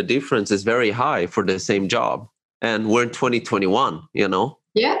women, the difference is very high for the same job. And we're in 2021,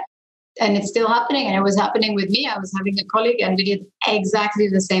 Yeah. And it's still happening. And it was happening with me. I was having a colleague and we did exactly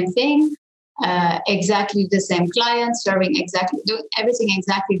the same thing, exactly the same client, doing everything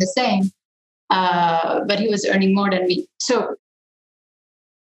exactly the same. But he was earning more than me. So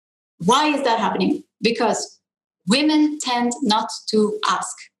why is that happening? Because women tend not to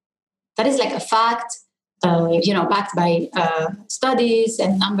ask. That is like a fact, backed by studies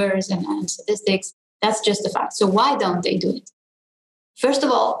and numbers and statistics. That's just a fact. So why don't they do it? First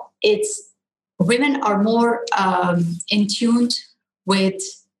of all, it's women are more in tune with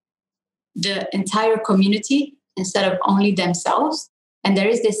the entire community instead of only themselves. And there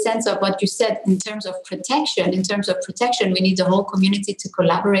is this sense of what you said in terms of protection. In terms of protection, we need the whole community to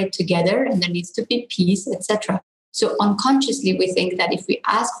collaborate together, and there needs to be peace, etc. So unconsciously, we think that if we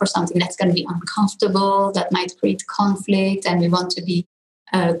ask for something that's going to be uncomfortable, that might create conflict, and we want to be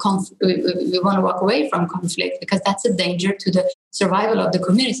we want to walk away from conflict because that's a danger to the survival of the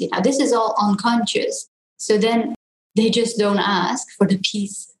community. Now, this is all unconscious. So then they just don't ask for the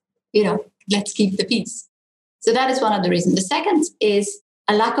peace. Let's keep the peace. So that is one of the reasons. The second is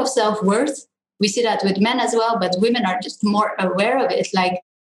a lack of self-worth. We see that with men as well, but women are just more aware of it. Like,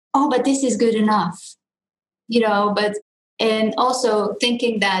 oh, but this is good enough, and also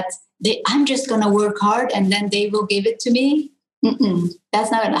thinking that I'm just going to work hard and then they will give it to me. That's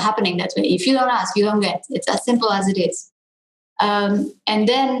not happening that way. If you don't ask, you don't get. It's as simple as it is. And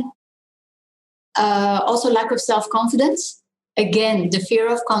then also lack of self-confidence. Again, the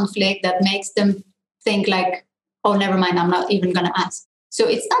fear of conflict that makes them think like, oh, never mind, I'm not even going to ask. So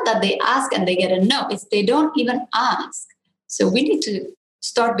it's not that they ask and they get a no. It's they don't even ask. So we need to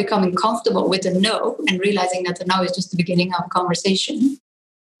start becoming comfortable with a no and realizing that the no is just the beginning of a conversation,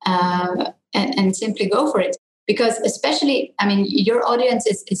 and simply go for it. Because especially, your audience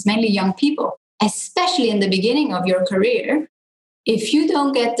is mainly young people, especially in the beginning of your career. If you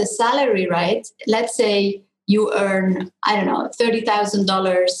don't get the salary right, let's say you earn,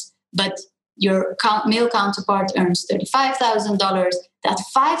 $30,000, but your male counterpart earns $35,000. That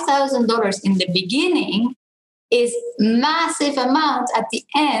 $5,000 in the beginning is massive amount at the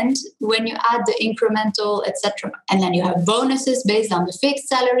end when you add the incremental, etc. And then you have bonuses based on the fixed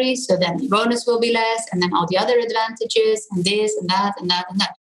salary. So then the bonus will be less, and then all the other advantages, and this and that and that and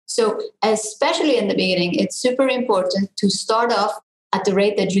that. So especially in the beginning, it's super important to start off at the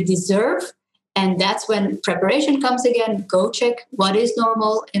rate that you deserve. And that's when preparation comes again. Go check what is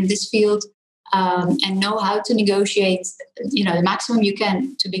normal in this field, and know how to negotiate, the maximum you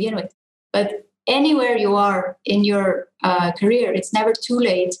can to begin with. But anywhere you are in your career, it's never too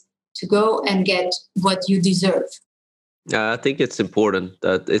late to go and get what you deserve. Yeah, I think it's important.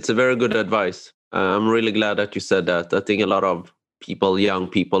 That it's a very good advice. I'm really glad that you said that. I think a lot of people, young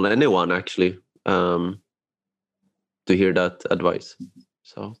people, anyone actually, to hear that advice.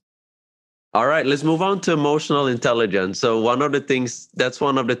 So, all right, let's move on to emotional intelligence. So one of the things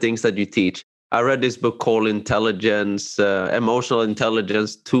that you teach. I read this book called Emotional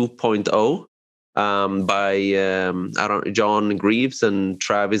Intelligence 2.0. By John Greaves and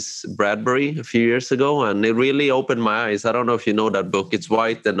Travis Bradbury a few years ago, and it really opened my eyes. I don't know if you know that book. It's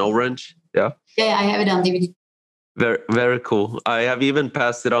white and orange. Yeah, I have it on DVD. Very, very cool. I have even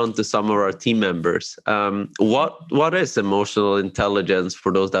passed it on to some of our team members. What is emotional intelligence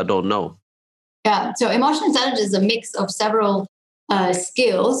for those that don't know? Yeah, so emotional intelligence is a mix of several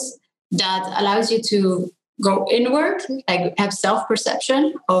skills that allows you to go inward, like have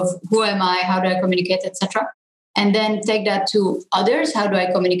self-perception of who am I, how do I communicate, etc. And then take that to others. How do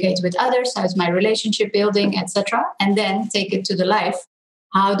I communicate with others? How's my relationship building, etc. And then take it to the life.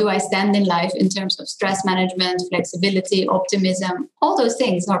 How do I stand in life in terms of stress management, flexibility, optimism? All those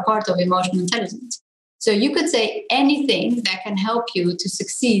things are part of emotional intelligence. So you could say anything that can help you to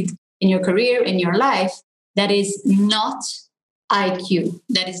succeed in your career, in your life, that is not IQ,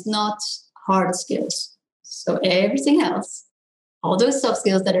 that is not hard skills. So everything else, all those soft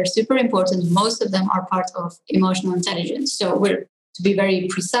skills that are super important, most of them are part of emotional intelligence. So to be very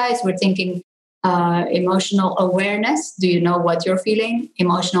precise, we're thinking emotional awareness. Do you know what you're feeling?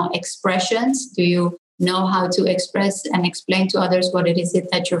 Emotional expressions. Do you know how to express and explain to others what it is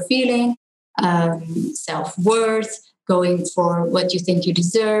that you're feeling? Self-worth, going for what you think you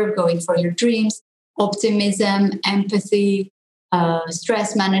deserve, going for your dreams, optimism, empathy,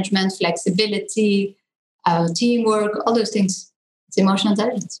 stress management, flexibility, teamwork, all those things. It's emotional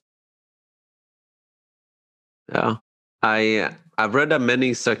intelligence. Yeah. I've read that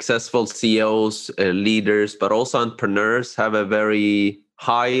many successful CEOs, leaders, but also entrepreneurs have a very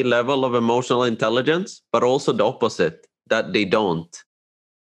high level of emotional intelligence, but also the opposite, that they don't.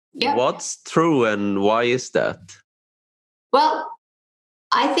 Yeah. What's true and why is that? Well,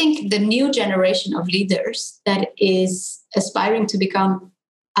 I think the new generation of leaders that is aspiring to become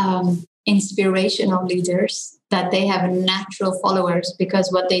inspirational leaders, that they have natural followers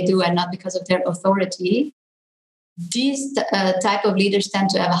because what they do and not because of their authority. These type of leaders tend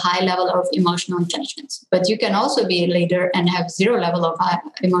to have a high level of emotional intelligence. But you can also be a leader and have zero level of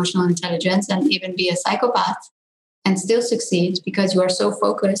emotional intelligence and even be a psychopath and still succeed because you are so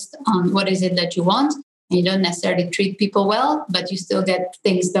focused on what is it that you want. And you don't necessarily treat people well, but you still get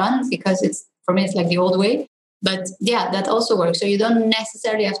things done because for me, it's like the old way. But yeah, that also works. So you don't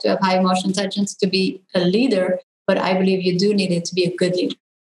necessarily have to have high emotional intelligence to be a leader, but I believe you do need it to be a good leader.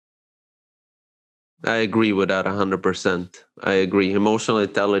 I agree with that 100%. I agree. Emotional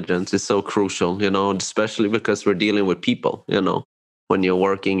intelligence is so crucial, especially because we're dealing with people, when you're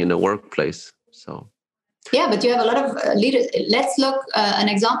working in a workplace. So. Yeah, but you have a lot of leaders. Let's look, an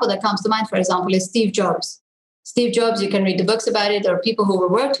example that comes to mind, for example, is Steve Jobs. Steve Jobs, you can read the books about it, or people who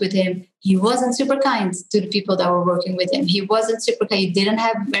worked with him. He wasn't super kind to the people that were working with him. He wasn't super kind. He didn't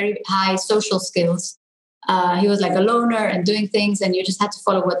have very high social skills. He was like a loner and doing things, and you just had to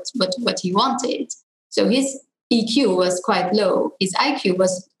follow what he wanted. So his EQ was quite low. His IQ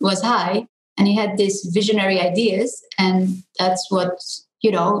was high, and he had these visionary ideas, and that's what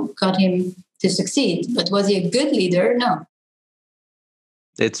got him to succeed. But was he a good leader? No.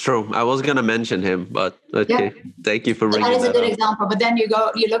 It's true. I was going to mention him, but okay. Yeah. Thank you for bringing that up. That is a good example. But then you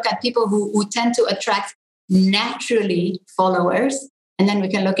look at people who tend to attract naturally followers. And then we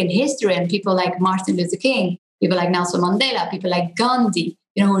can look in history and people like Martin Luther King, people like Nelson Mandela, people like Gandhi,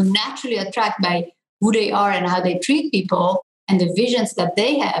 who naturally attract by who they are and how they treat people and the visions that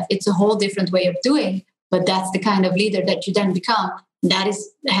they have. It's a whole different way of doing, but that's the kind of leader that you then become. That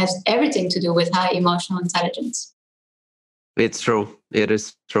has everything to do with high emotional intelligence. It's true. It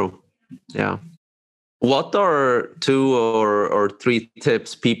is true. Yeah. What are 2 or 3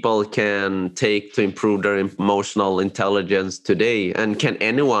 tips people can take to improve their emotional intelligence today? And can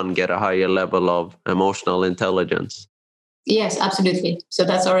anyone get a higher level of emotional intelligence? Yes, absolutely. So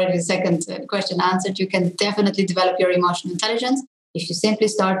that's already the second question answered. You can definitely develop your emotional intelligence if you simply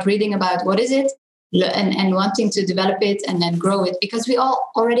start reading about what is it and wanting to develop it and then grow it, because we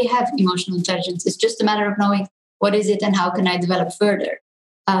all already have emotional intelligence. It's just a matter of knowing what is it and how can I develop further.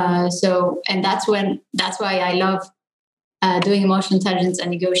 And that's why I love doing emotional intelligence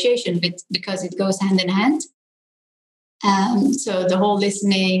and negotiation, because it goes hand in hand. So the whole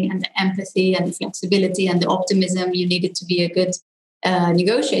listening and the empathy and the flexibility and the optimism, you needed to be a good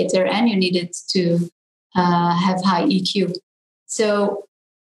negotiator, and you needed to have high EQ. So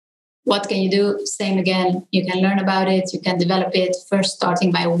what can you do? Same again, you can learn about it, you can develop it, first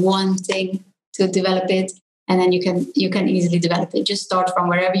starting by one thing to develop it, and then you can easily develop it. Just start from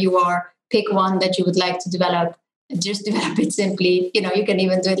wherever you are, pick one that you would like to develop, just develop it simply. You can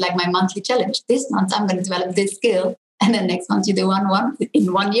even do it like my monthly challenge. This month I'm going to develop this skill. And then next month you do one.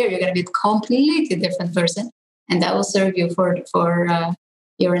 In 1 year, you're going to be a completely different person. And that will serve you for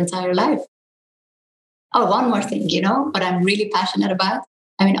your entire life. Oh, one more thing, what I'm really passionate about.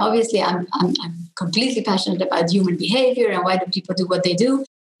 I mean, obviously, I'm completely passionate about human behavior and why do people do what they do.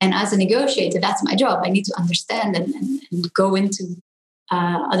 And as a negotiator, that's my job. I need to understand and go into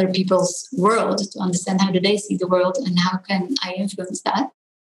other people's world to understand how do they see the world and how can I influence that.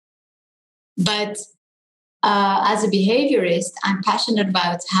 But as a behaviorist, I'm passionate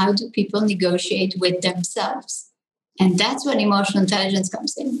about how do people negotiate with themselves. And that's when emotional intelligence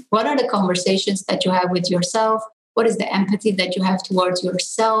comes in. What are the conversations that you have with yourself? What is the empathy that you have towards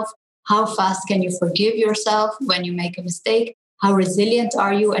yourself? How fast can you forgive yourself when you make a mistake? How resilient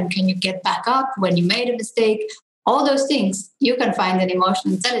are you? And can you get back up when you made a mistake? All those things you can find in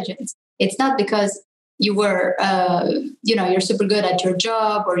emotional intelligence. It's not because you were, you're super good at your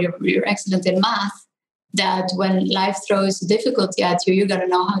job or you're excellent in math, that when life throws difficulty at you, you're going to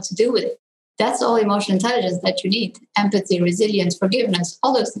know how to deal with it. That's all emotional intelligence that you need. Empathy, resilience, forgiveness,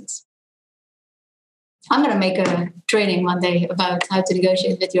 all those things. I'm going to make a training one day about how to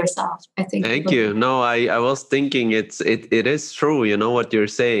negotiate with yourself. I think. Thank you. No, I was thinking it is true, what you're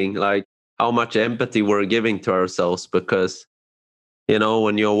saying, like how much empathy we're giving to ourselves, because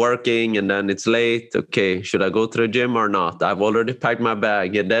when you're working and then it's late, okay, should I go to the gym or not? I've already packed my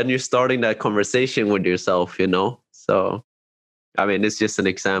bag. And then you're starting that conversation with yourself, So, I mean, it's just an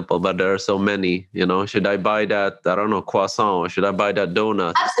example, but there are so many, should I buy that, I don't know, croissant, or should I buy that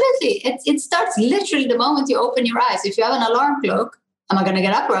donut? Absolutely. It starts literally the moment you open your eyes. If you have an alarm clock, am I going to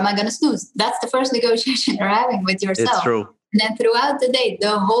get up or am I going to snooze? That's the first negotiation you're having with yourself. It's true. And then throughout the day,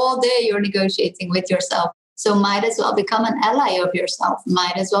 the whole day, you're negotiating with yourself. So might as well become an ally of yourself.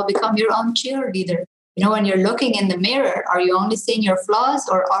 Might as well become your own cheerleader. When you're looking in the mirror, are you only seeing your flaws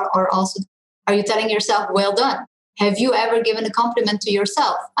or also are you telling yourself, well done? Have you ever given a compliment to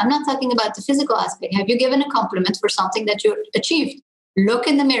yourself? I'm not talking about the physical aspect. Have you given a compliment for something that you achieved? Look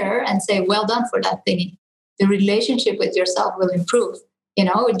in the mirror and say, well done for that thingy. The relationship with yourself will improve.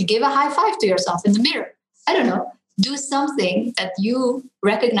 Give a high five to yourself in the mirror. I don't know. Do something that you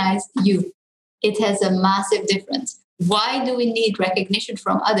recognize you. It has a massive difference. Why do we need recognition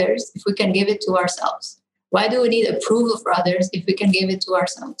from others if we can give it to ourselves? Why do we need approval for others if we can give it to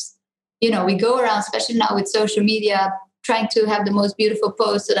ourselves? We go around, especially now with social media, trying to have the most beautiful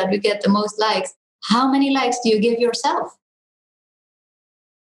post so that we get the most likes. How many likes do you give yourself?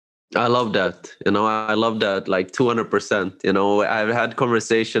 I love that. I love that like 200%. I've had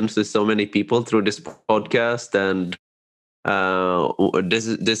conversations with so many people through this podcast, and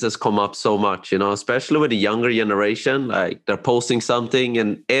this has come up so much, especially with the younger generation. Like they're posting something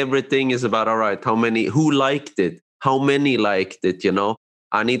and everything is about, all right, who liked it? How many liked it?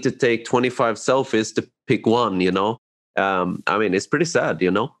 I need to take 25 selfies to pick one, I mean, it's pretty sad,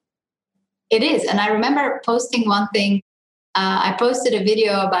 It is. And I remember posting one thing. I posted a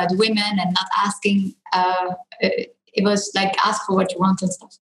video about women and not asking. It was like, ask for what you want and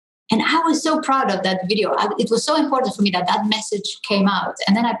stuff. And I was so proud of that video. It was so important for me that message came out.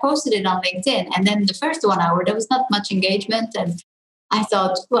 And then I posted it on LinkedIn. And then the first 1 hour, there was not much engagement. And I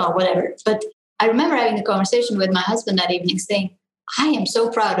thought, well, whatever. But I remember having a conversation with my husband that evening saying, I am so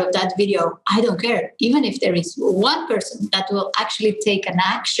proud of that video. I don't care. Even if there is one person that will actually take an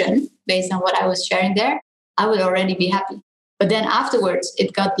action based on what I was sharing there, I would already be happy. But then afterwards,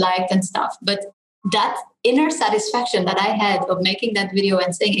 it got liked and stuff. But that inner satisfaction that I had of making that video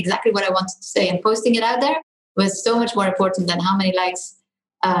and saying exactly what I wanted to say and posting it out there was so much more important than how many likes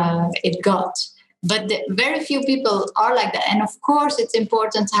it got. But very few people are like that. And of course, it's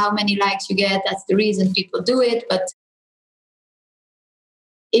important how many likes you get. That's the reason people do it. But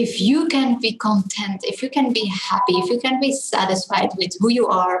if you can be content, if you can be happy, if you can be satisfied with who you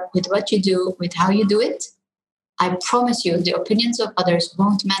are, with what you do, with how you do it, I promise you, the opinions of others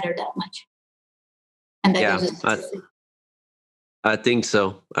won't matter that much. And that Yeah, goes I think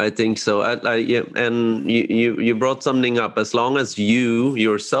so. I think so. Yeah, and you brought something up. As long as you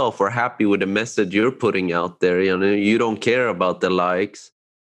yourself are happy with the message you're putting out there, you don't care about the likes.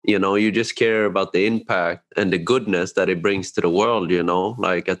 You just care about the impact and the goodness that it brings to the world.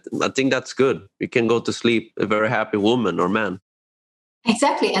 Like I think that's good. You can go to sleep a very happy woman or man.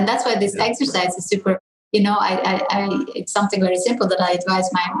 Exactly, and that's why this exercise is super. It's something very simple that I advise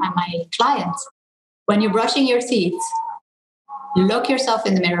my clients. When you're brushing your teeth, look yourself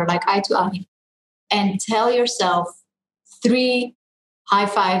in the mirror, like eye to eye, and tell yourself 3 high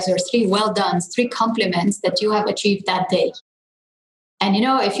fives or 3 well done, 3 compliments that you have achieved that day. And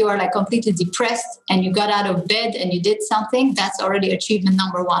if you are like completely depressed and you got out of bed and you did something, that's already achievement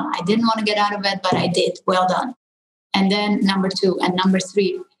number 1. I didn't want to get out of bed, but I did. Well done. And then number 2 and number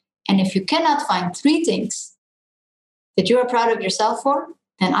 3. And if you cannot find 3 things that you are proud of yourself for,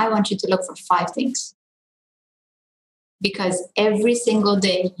 then I want you to look for 5 things. Because every single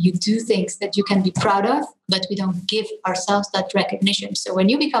day you do things that you can be proud of, but we don't give ourselves that recognition. So when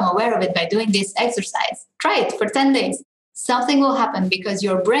you become aware of it by doing this exercise, try it for 10 days. Something will happen because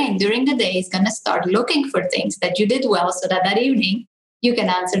your brain during the day is going to start looking for things that you did well so that evening you can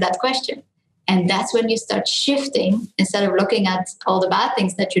answer that question. And that's when you start shifting, instead of looking at all the bad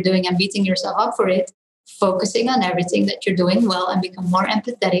things that you're doing and beating yourself up for it, focusing on everything that you're doing well and become more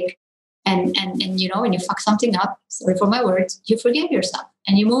empathetic. And when you fuck something up, sorry for my words, you forgive yourself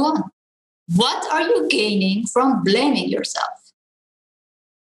and you move on. What are you gaining from blaming yourself?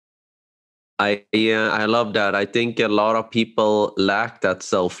 I love that. I think a lot of people lack that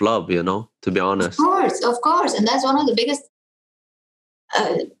self-love, to be honest. Of course. And that's one of the biggest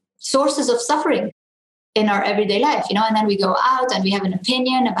sources of suffering in our everyday life, and then we go out and we have an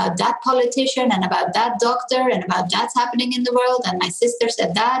opinion about that politician and about that doctor and about that's happening in the world. And my sister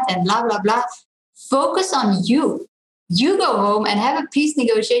said that and blah, blah, blah. Focus on you. You go home and have a peace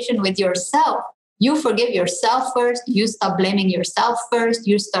negotiation with yourself. You forgive yourself first. You stop blaming yourself first.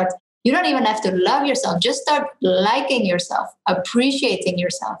 You don't even have to love yourself. Just start liking yourself, appreciating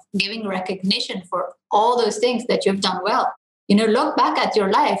yourself, giving recognition for all those things that you've done well. Look back at your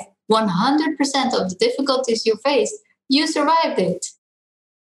life. 100% of the difficulties you faced, you survived it.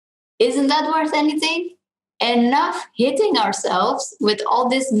 Isn't that worth anything? Enough hitting ourselves with all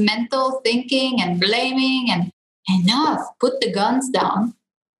this mental thinking and blaming, and enough. Put the guns down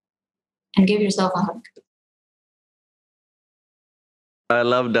and give yourself a hug. I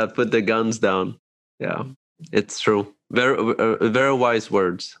love that. Put the guns down. Yeah, it's true. Very, very wise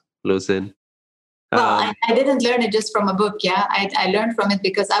words, Lucine. Well, I didn't learn it just from a book. Yeah, I learned from it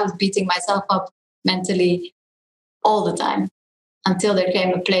because I was beating myself up mentally all the time until there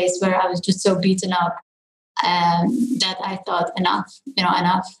came a place where I was just so beaten up that I thought enough,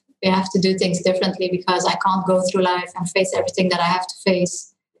 enough. We have to do things differently because I can't go through life and face everything that I have to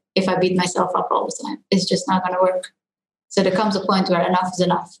face if I beat myself up all the time. It's just not going to work. So there comes a point where enough is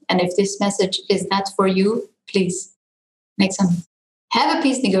enough. And if this message is not for you, please have a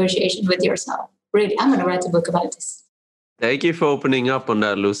peace negotiation with yourself. Really, I'm going to write a book about this. Thank you for opening up on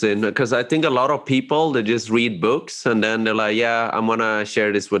that, Lucine, because I think a lot of people, they just read books and then they're like, yeah, I'm going to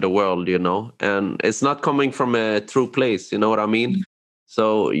share this with the world, and it's not coming from a true place. You know what I mean? Mm-hmm.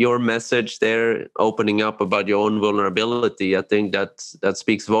 So your message there, opening up about your own vulnerability, I think that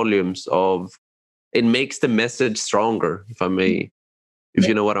speaks volumes of, it makes the message stronger, if I may, if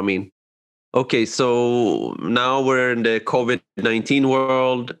you know what I mean. Okay, so now we're in the COVID-19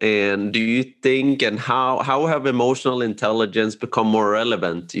 world, and do you think, and how have emotional intelligence become more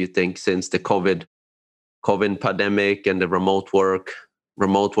relevant, do you think, since the COVID pandemic and the remote work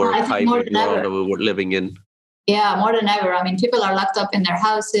hybrid world that we're living in? Yeah, more than ever. I mean, people are locked up in their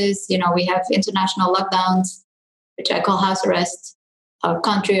houses. We have international lockdowns, which I call house arrest, or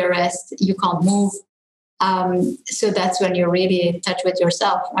country arrest. You can't move. So that's when you're really in touch with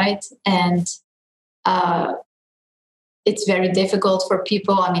yourself, right? And it's very difficult for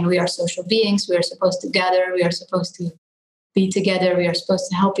people. I mean, we are social beings. We are supposed to gather. We are supposed to be together. We are supposed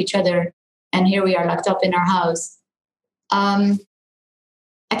to help each other. And here we are locked up in our house.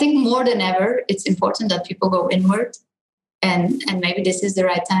 I think more than ever, it's important that people go inward. And maybe this is the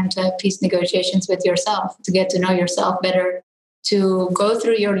right time to have peace negotiations with yourself, to get to know yourself better, to go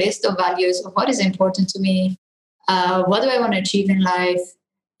through your list of values of what is important to me, what do I want to achieve in life,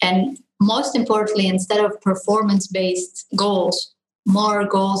 and most importantly, instead of performance-based goals, more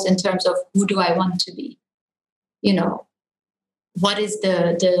goals in terms of who do I want to be? What is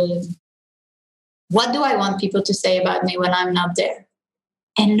what do I want people to say about me when I'm not there?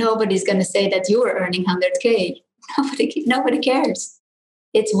 And nobody's going to say that you are earning 100K. Nobody cares.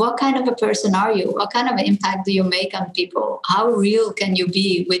 It's what kind of a person are you? What kind of an impact do you make on people? How real can you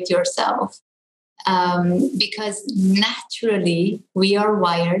be with yourself? Because naturally, we are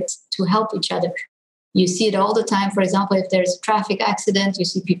wired to help each other. You see it all the time. For example, if there's a traffic accident, you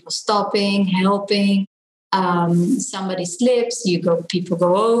see people stopping, helping. Somebody slips, people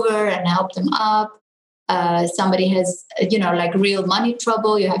go over and help them up. Somebody has, like real money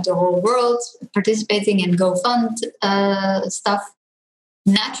trouble. You have the whole world participating in GoFund stuff.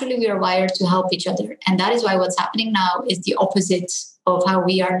 Naturally, we are wired to help each other. And that is why what's happening now is the opposite of how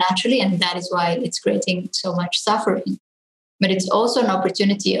we are naturally. And that is why it's creating so much suffering. But it's also an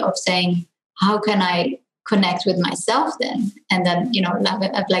opportunity of saying, how can I connect with myself then? And then,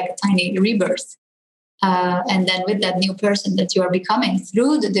 have like a tiny rebirth. And then with that new person that you are becoming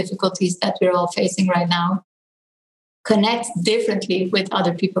through the difficulties that we're all facing right now, connect differently with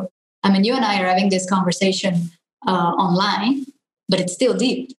other people. I mean, you and I are having this conversation online, but it's still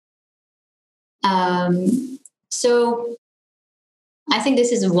deep. So I think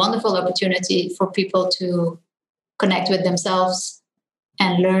this is a wonderful opportunity for people to connect with themselves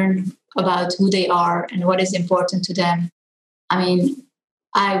and learn about who they are and what is important to them. I mean,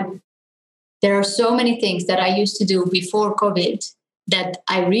 there are so many things that I used to do before COVID that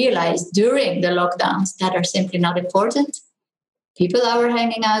I realized during the lockdowns that are simply not important. People I were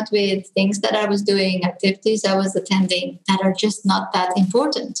hanging out with, things that I was doing, activities I was attending that are just not that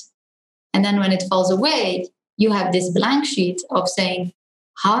important. And then when it falls away, you have this blank sheet of saying,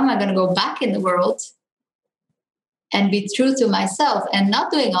 how am I going to go back in the world and be true to myself and not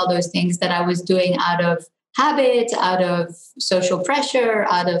doing all those things that I was doing out of habit, out of social pressure,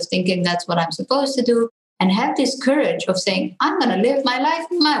 out of thinking that's what I'm supposed to do, and have this courage of saying, I'm going to live my life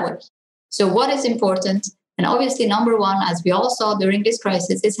my way. So what is important? And obviously, number one, as we all saw during this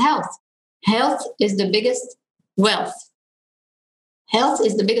crisis, is health. Health is the biggest wealth. Health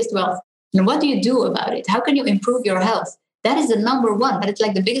is the biggest wealth. And what do you do about it? How can you improve your health? That is the number one, but it's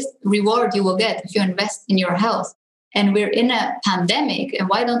like the biggest reward you will get if you invest in your health. And we're in a pandemic, and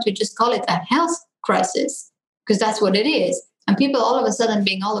why don't we just call it a health crisis? Because that's what it is. And people all of a sudden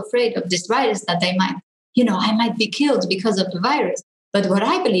being all afraid of this virus that they might, I might be killed because of the virus. But what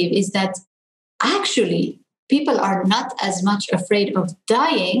I believe is that actually people are not as much afraid of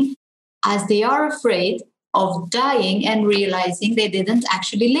dying as they are afraid of dying and realizing they didn't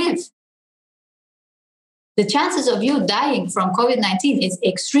actually live. The chances of you dying from COVID-19 is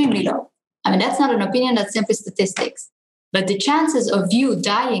extremely low. I mean, that's not an opinion, that's simply statistics. But the chances of you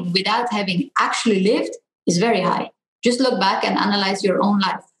dying without having actually lived is very high. Just look back and analyze your own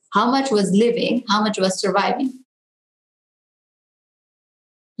life. How much was living? How much was surviving?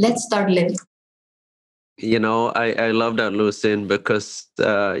 Let's start living. I love that, Lucien, because,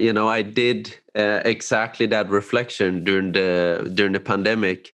 I did exactly that reflection during the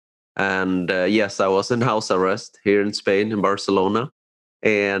pandemic. And yes, I was in house arrest here in Spain, in Barcelona.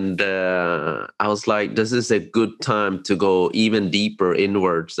 And I was like, this is a good time to go even deeper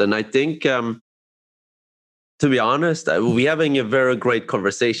inwards. And I think, to be honest, we're having a very great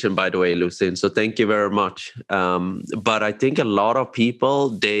conversation, by the way, Lucien. So thank you very much. But I think a lot of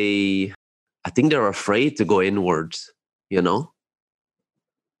people, I think they're afraid to go inwards,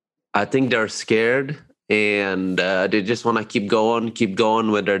 I think they're scared and they just want to keep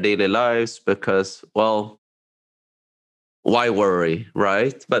going with their daily lives because, well, why worry,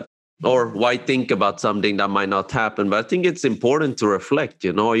 right? Or why think about something that might not happen? But I think it's important to reflect,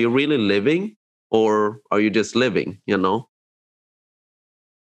 are you really living or are you just living,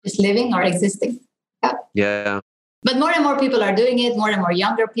 Just living or existing. Yeah. But more and more people are doing it. More and more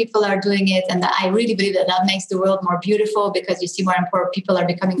younger people are doing it. And I really believe that makes the world more beautiful because you see more and more people are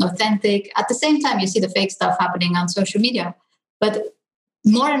becoming authentic. At the same time, you see the fake stuff happening on social media. But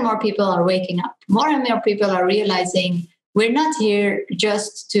more and more people are waking up. More and more people are realizing we're not here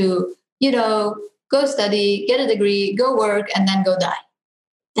just to, go study, get a degree, go work, and then go die.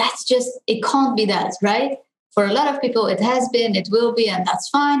 It can't be that, right? For a lot of people, it has been, it will be, and that's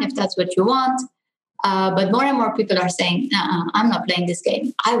fine if that's what you want. But more and more people are saying, I'm not playing this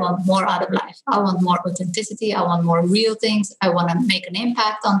game. I want more out of life. I want more authenticity. I want more real things. I want to make an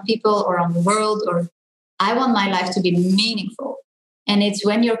impact on people or on the world, or I want my life to be meaningful. And it's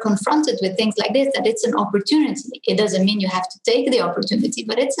when you're confronted with things like this that it's an opportunity. It doesn't mean you have to take the opportunity,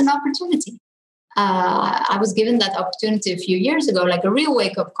 but it's an opportunity. I was given that opportunity a few years ago, like a real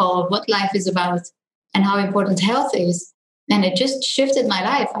wake-up call of what life is about and how important health is. And it just shifted my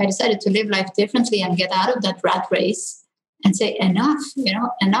life. I decided to live life differently and get out of that rat race and say, enough,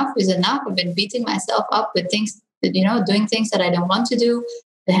 enough is enough. I've been beating myself up with things, that, doing things that I don't want to do,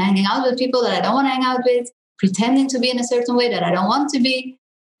 hanging out with people that I don't want to hang out with, pretending to be in a certain way that I don't want to be.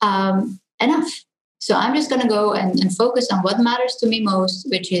 Enough. So I'm just going to go and focus on what matters to me most,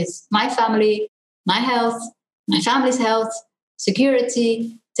 which is my family, my health, my family's health,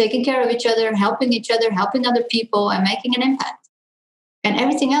 security, taking care of each other, helping other people, and making an impact. And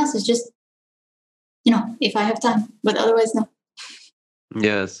everything else is just, if I have time, but otherwise, no.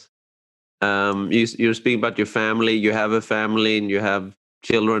 Yes. You're speaking about your family. You have a family and you have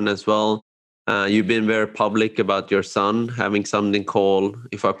children as well. You've been very public about your son having something called,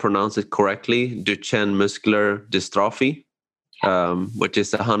 if I pronounce it correctly, Duchenne muscular dystrophy, which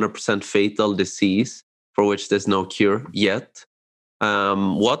is a 100% fatal disease for which there's no cure yet.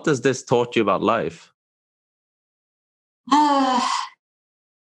 What does this taught you about life?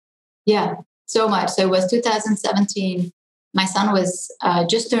 Yeah, so much. So it was 2017. My son was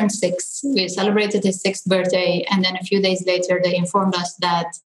just turned 6. We celebrated his 6th birthday. And then a few days later, they informed us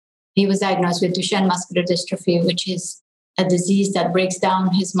that he was diagnosed with Duchenne muscular dystrophy, which is a disease that breaks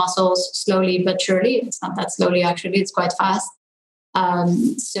down his muscles slowly but surely. It's not that slowly, actually. It's quite fast.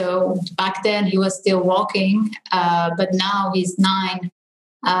 So back then, he was still walking, but now he's 9.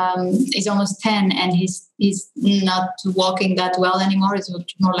 He's almost 10, and he's not walking that well anymore. It's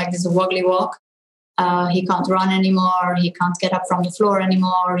more like this wobbly walk. He can't run anymore. He can't get up from the floor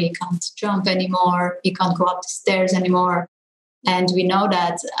anymore. He can't jump anymore. He can't go up the stairs anymore. And we know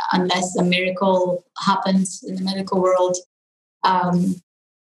that unless a miracle happens in the medical world,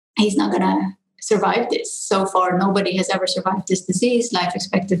 he's not going to survive this. So far, nobody has ever survived this disease. Life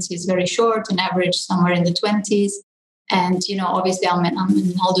expectancy is very short, an average somewhere in the 20s. And, obviously I'm in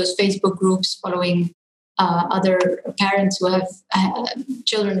all those Facebook groups following other parents who have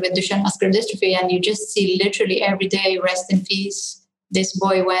children with Duchenne muscular dystrophy. And you just see literally every day, rest in peace. This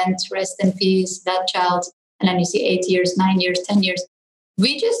boy went, rest in peace, that child. And then you see 8 years, 9 years, 10 years.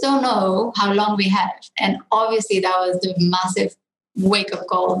 We just don't know how long we have. And obviously that was the massive wake-up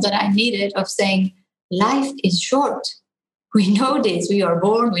call that I needed of saying, life is short. We know this. We are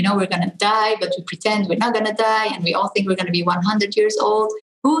born. We know we're going to die, but we pretend we're not going to die. And we all think we're going to be 100 years old.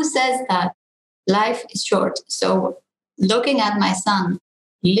 Who says that? Life is short. So looking at my son,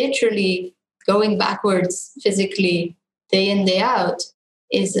 literally going backwards physically day in, day out,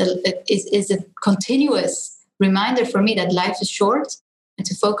 is a continuous reminder for me that life is short and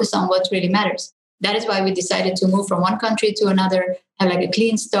to focus on what really matters. That is why we decided to move from one country to another, have like a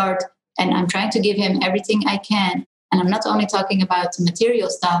clean start. And I'm trying to give him everything I can. And I'm not only talking about the material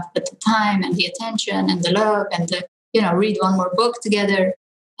stuff, but the time and the attention and the love and the, read one more book together,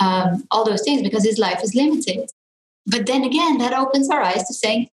 all those things, because his life is limited. But then again, that opens our eyes to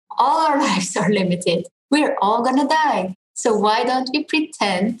saying all our lives are limited. We're all going to die. So why do we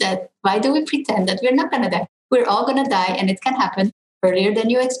pretend that we're not going to die? We're all going to die, and it can happen earlier than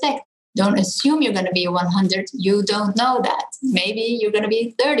you expect. Don't assume you're going to be 100. You don't know that. Maybe you're going to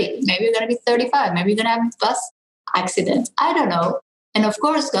be 30. Maybe you're going to be 35. Maybe you're going to have a bus accident. I don't know. And of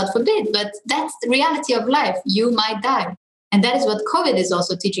course, God forbid, but that's the reality of life. You might die. And that is what COVID is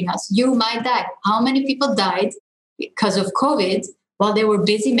also teaching us. You might die. How many people died because of COVID while they were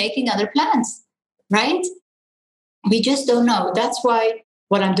busy making other plans, right? We just don't know. That's why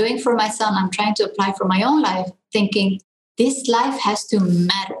what I'm doing for my son, I'm trying to apply for my own life, thinking this life has to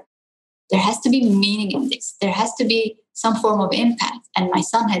matter. There has to be meaning in this. There has to be some form of impact. And my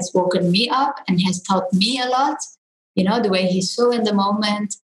son has woken me up and has taught me a lot. The way he's so in the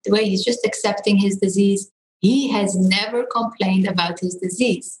moment, the way he's just accepting his disease. He has never complained about his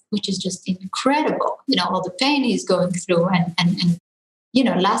disease, which is just incredible. All the pain he's going through. And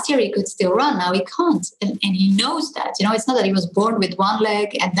last year he could still run. Now he can't. And he knows that. It's not that he was born with one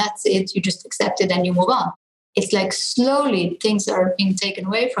leg and that's it. You just accept it and you move on. It's like slowly things are being taken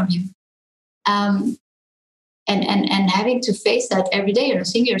away from you. And having to face that every day,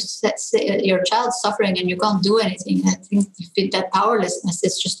 seeing your child suffering and you can't do anything. I think you feel that powerlessness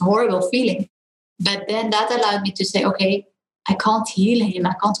is just a horrible feeling. But then that allowed me to say, okay, I can't heal him.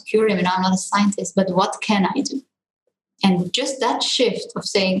 I can't cure him. I'm not a scientist, but what can I do? And just that shift of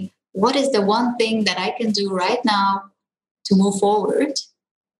saying, what is the one thing that I can do right now to move forward?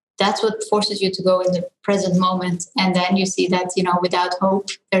 That's what forces you to go in the present moment. And then you see that, without hope,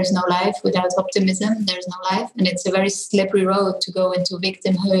 there's no life. Without optimism, there's no life. And it's a very slippery road to go into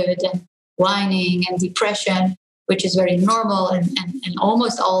victimhood and whining and depression, which is very normal. And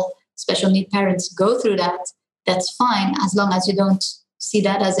almost all special need parents go through that. That's fine, as long as you don't see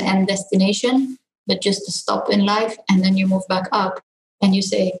that as an end destination, but just a stop in life. And then you move back up and you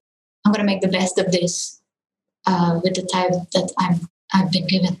say, I'm going to make the best of this with the time that I've been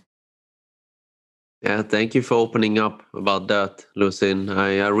given. Yeah, thank you for opening up about that, Lucine.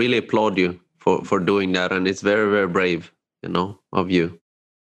 I really applaud you for doing that, and it's very, very brave, of you.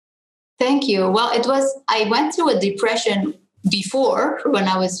 Thank you. Well, I went through a depression before when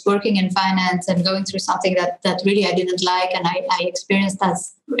I was working in finance and going through something that really I didn't like, and I experienced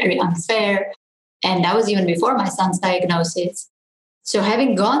as very unfair. And that was even before my son's diagnosis. So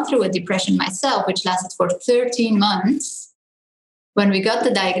having gone through a depression myself, which lasted for 13 months, when we got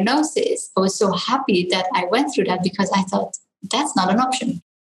the diagnosis, I was so happy that I went through that, because I thought, that's not an option.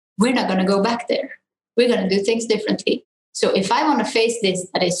 We're not going to go back there. We're going to do things differently. So if I want to face this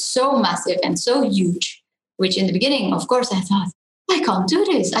that is so massive and so huge, which in the beginning, of course, I thought, I can't do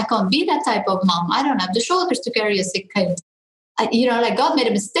this. I can't be that type of mom. I don't have the shoulders to carry a sick kid. Like God made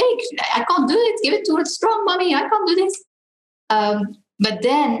a mistake. I can't do it. Give it to a strong mommy. I can't do this. But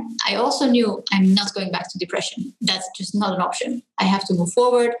then I also knew I'm not going back to depression. That's just not an option. I have to move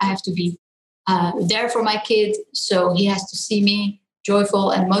forward. I have to be there for my kid. So he has to see me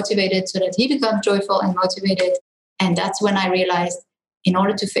joyful and motivated so that he becomes joyful and motivated. And that's when I realized, in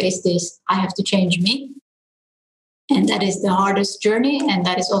order to face this, I have to change me. And that is the hardest journey. And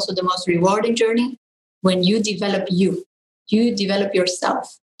that is also the most rewarding journey. When you develop you develop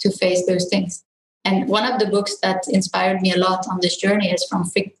yourself to face those things. And one of the books that inspired me a lot on this journey is from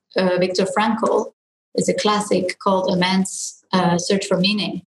Viktor Frankl. It's a classic called A Man's Search for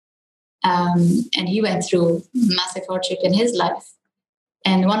Meaning. And he went through massive hardship in his life.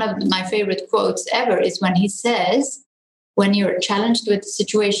 And one of my favorite quotes ever is when he says, when you're challenged with a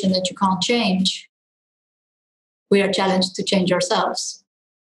situation that you can't change, we are challenged to change ourselves,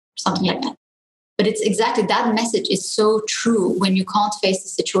 something like that. But it's exactly that message is so true when you can't face the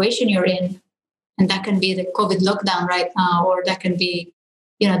situation you're in. And that can be the COVID lockdown right now, or that can be,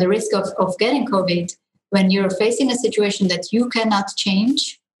 the risk of getting COVID. When you're facing a situation that you cannot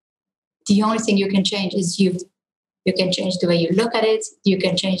change, the only thing you can change is you. You can change the way you look at it. You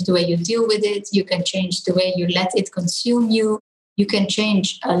can change the way you deal with it. You can change the way you let it consume you. You can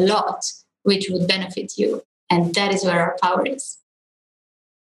change a lot, which would benefit you. And that is where our power is.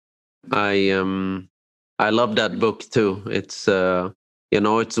 I love that book too. It's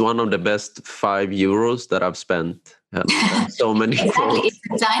it's one of the best €5 that I've spent. So many exactly. quotes.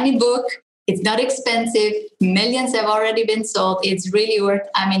 It's a tiny book. It's not expensive. Millions have already been sold. It's really worth.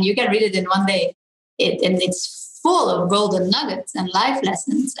 You can read it in one day. And it's full of golden nuggets and life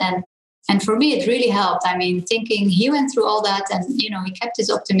lessons. And for me, it really helped. Thinking he went through all that, and he kept his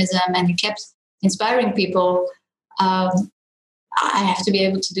optimism and he kept inspiring people. I have to be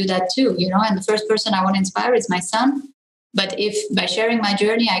able to do that too, and the first person I want to inspire is my son. But if by sharing my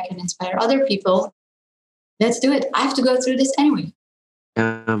journey, I can inspire other people, let's do it. I have to go through this anyway.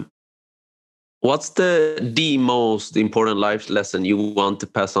 What's the most important life lesson you want to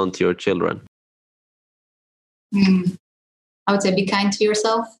pass on to your children? I would say be kind to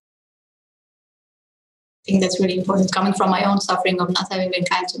yourself. I think that's really important. Coming from my own suffering of not having been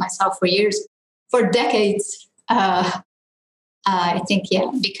kind to myself for years, for decades, I think,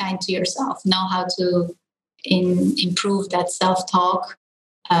 be kind to yourself. Know how to improve that self-talk.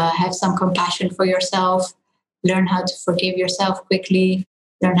 Have some compassion for yourself. Learn how to forgive yourself quickly.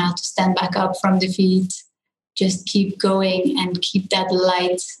 Learn how to stand back up from defeat. Just keep going and keep that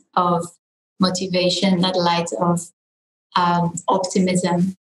light of motivation, that light of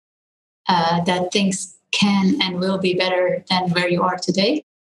optimism, that things can and will be better than where you are today,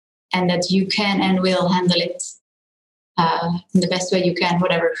 and that you can and will handle it in the best way you can,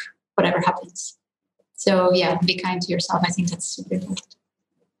 whatever happens. So be kind to yourself. I think that's super important.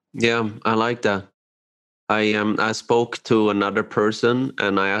 Yeah, I like that. I spoke to another person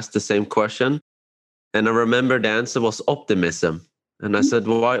and I asked the same question, and I remember the answer was optimism. And I said,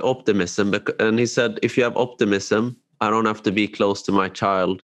 why optimism? And he said, if you have optimism, I don't have to be close to my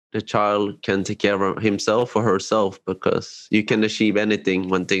child. The child can take care of himself or herself, because you can achieve anything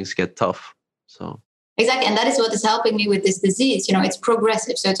when things get tough. So exactly. And that is what is helping me with this disease. It's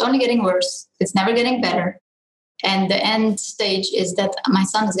progressive. So it's only getting worse. It's never getting better. And the end stage is that my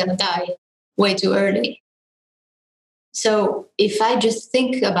son is going to die way too early. So if I just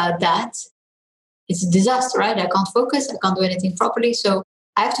think about that, it's a disaster, right? I can't focus. I can't do anything properly. So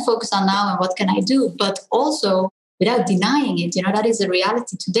I have to focus on now and what can I do? But also without denying it, that is a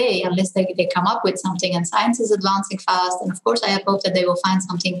reality today, unless they come up with something, and science is advancing fast. And of course, I have hope that they will find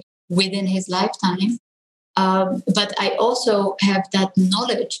something within his lifetime. But I also have that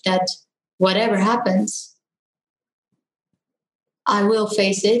knowledge that whatever happens, I will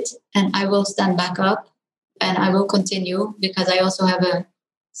face it and I will stand back up and I will continue, because I also have a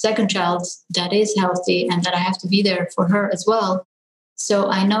second child that is healthy and that I have to be there for her as well. So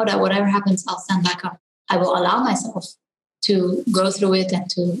I know that whatever happens, I'll stand back up. I will allow myself to go through it and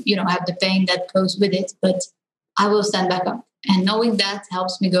to, have the pain that goes with it. But I will stand back up. And knowing that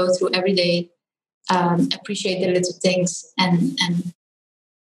helps me go through every day, appreciate the little things, and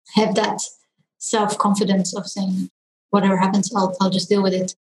have that self-confidence of saying, whatever happens, I'll just deal with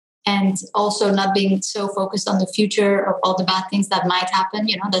it. And also not being so focused on the future of all the bad things that might happen.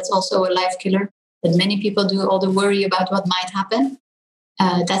 That's also a life killer that many people do, all the worry about what might happen.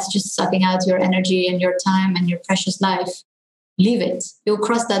 That's just sucking out your energy and your time and your precious life. Leave it. You'll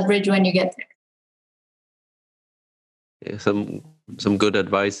cross that bridge when you get there. Yeah, some good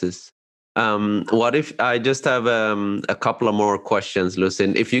advices. What if I just have a couple of more questions,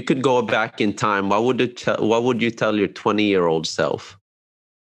 Lucien? If you could go back in time, what would you tell your 20-year-old self?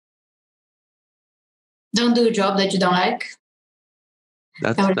 Don't do a job that you don't like.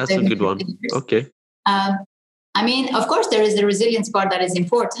 That's a good one. Okay. Of course, there is the resilience part that is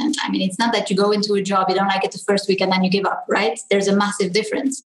important. It's not that you go into a job, you don't like it the first week and then you give up, right? There's a massive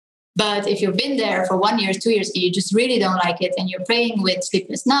difference. But if you've been there for 1 year, 2 years, you just really don't like it and you're praying with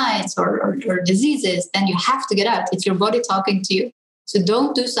sleepless nights or diseases, then you have to get out. It's your body talking to you. So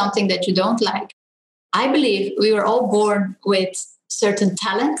don't do something that you don't like. I believe we were all born with certain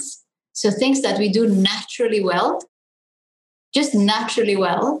talents. So things that we do naturally well, just naturally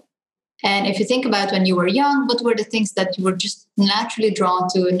well. And if you think about when you were young, what were the things that you were just naturally drawn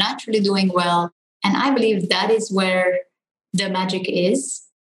to, naturally doing well? And I believe that is where the magic is.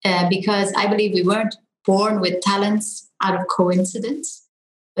 Because I believe we weren't born with talents out of coincidence,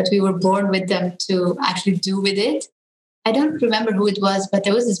 but we were born with them to actually do with it. I don't remember who it was, but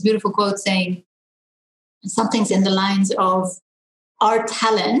there was this beautiful quote saying something's in the lines of, our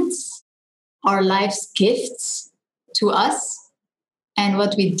talents are life's gifts to us, and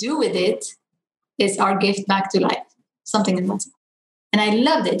what we do with it is our gift back to life. Something in that. And I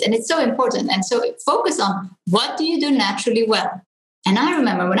loved it. And it's so important. And so focus on, what do you do naturally well? And I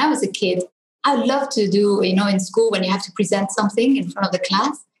remember when I was a kid, I loved to do, in school when you have to present something in front of the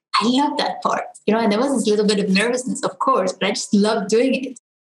class. I loved that part, and there was this little bit of nervousness, of course, but I just loved doing it.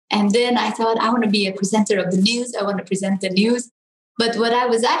 And then I thought, I want to be a presenter of the news. I want to present the news. But what I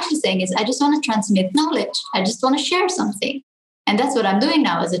was actually saying is, I just want to transmit knowledge. I just want to share something. And that's what I'm doing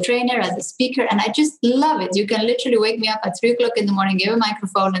now as a trainer, as a speaker. And I just love it. You can literally wake me up at 3:00 in the morning, give a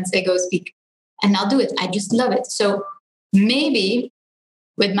microphone and say, go speak. And I'll do it. I just love it. So maybe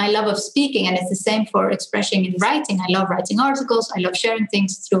with my love of speaking, and it's the same for expressing in writing. I love writing articles. I love sharing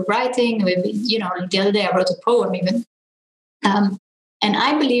things through writing. The other day I wrote a poem even. And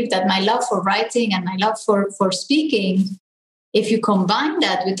I believe that my love for writing and my love for speaking, if you combine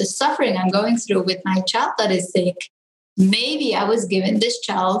that with the suffering I'm going through with my child that is sick, maybe I was given this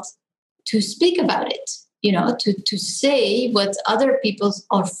child to speak about it, to say what other people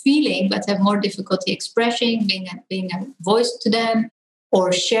are feeling but have more difficulty expressing, being a voice to them,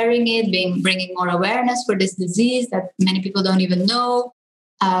 or sharing it, bringing more awareness for this disease that many people don't even know,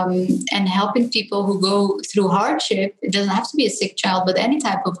 and helping people who go through hardship. It doesn't have to be a sick child, but any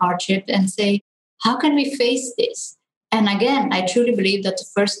type of hardship, and say, how can we face this? And again, I truly believe that the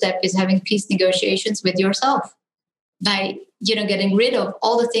first step is having peace negotiations with yourself by, getting rid of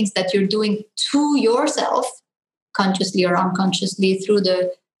all the things that you're doing to yourself, consciously or unconsciously, through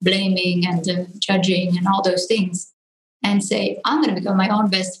the blaming and the judging and all those things, and say, I'm going to become my own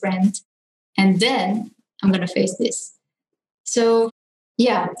best friend, and then I'm going to face this. So,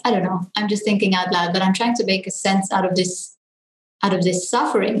 yeah, I don't know. I'm just thinking out loud, but I'm trying to make a sense out of this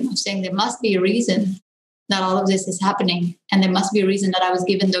suffering. I'm saying there must be a reason that all of this is happening, and there must be a reason that I was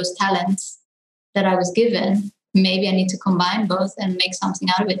given those talents that I was given. Maybe I need to combine both and make something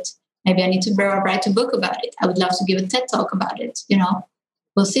out of it. Maybe I need to write a book about it. I would love to give a TED talk about it.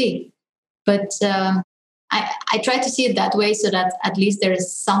 We'll see. But I try to see it that way, so that at least there is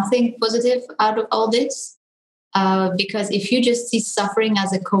something positive out of all this. Because if you just see suffering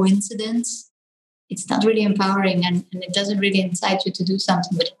as a coincidence, it's not really empowering, and it doesn't really incite you to do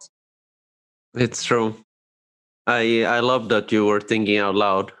something with it. It's true. I love that you were thinking out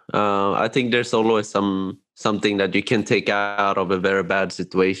loud. I think there's always something that you can take out of a very bad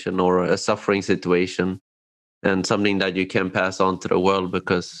situation or a suffering situation, and something that you can pass on to the world,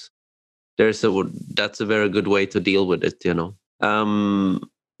 because that's a very good way to deal with it. You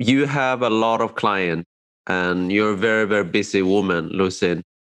have a lot of clients, and you're a very, very busy woman, Lucien.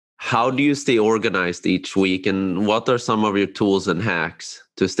 How do you stay organized each week, and what are some of your tools and hacks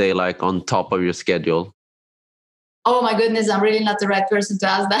to stay on top of your schedule? Oh my goodness, I'm really not the right person to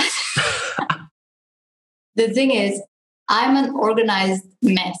ask that. The thing is, I'm an organized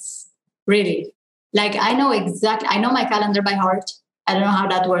mess, really. I know my calendar by heart. I don't know how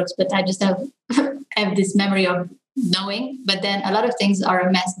that works, but I just have this memory of knowing, but then a lot of things are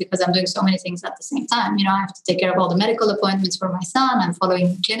a mess because I'm doing so many things at the same time. I have to take care of all the medical appointments for my son. I'm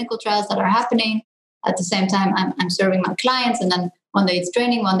following clinical trials that are happening. At the same time, I'm serving my clients. And then one day it's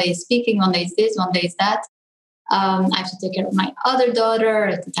training, one day it's speaking, one day it's this, one day it's that. I have to take care of my other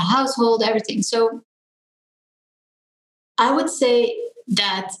daughter, the household, everything. So I would say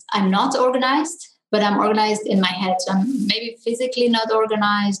that I'm not organized, but I'm organized in my head. So I'm maybe physically not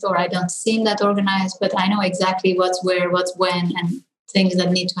organized, or I don't seem that organized, but I know exactly what's where, what's when, and things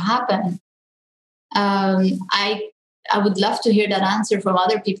that need to happen. I would love to hear that answer from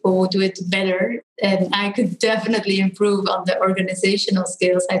other people who do it better. And I could definitely improve on the organizational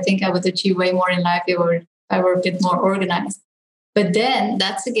skills. I think I would achieve way more in life if I were a bit more organized. But then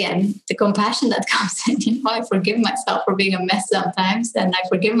that's, again, the compassion that comes in. I forgive myself for being a mess sometimes, and I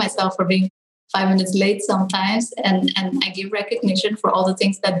forgive myself for being 5 minutes late sometimes. And I give recognition for all the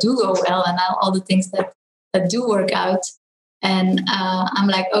things that do go well and all the things that do work out. And I'm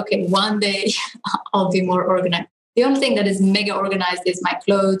like, okay, one day I'll be more organized. The only thing that is mega organized is my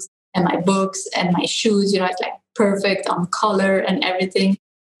clothes and my books and my shoes. It's like perfect on color and everything.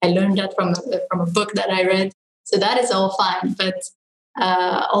 I learned that from a book that I read. So that is all fine. But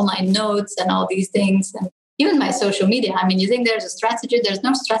all my notes and all these things, and even my social media, I mean, you think there's a strategy? There's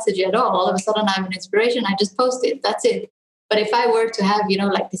no strategy at all. All of a sudden I have an inspiration. I just post it. That's it. But if I were to have,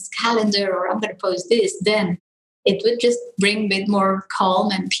 like this calendar, or I'm going to post this, then it would just bring a bit more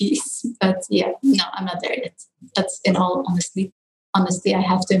calm and peace. But yeah, no, I'm not there yet. That's in all honesty. Honestly, I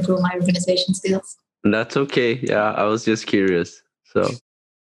have to improve my organization skills. That's okay. Yeah, I was just curious. So,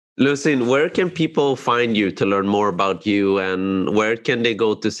 Lucine, where can people find you to learn more about you, and where can they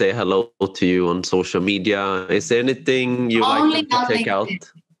go to say hello to you on social media? Is there anything you like to check out?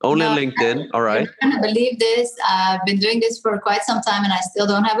 Only on LinkedIn. All right. You're not going to believe this. I've been doing this for quite some time, and I still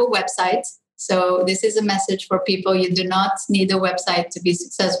don't have a website. So this is a message for people. You do not need a website to be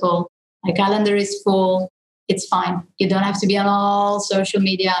successful. My calendar is full. It's fine. You don't have to be on all social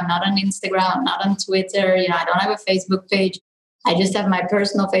media. I'm not on Instagram. I'm not on Twitter. I don't have a Facebook page. I just have my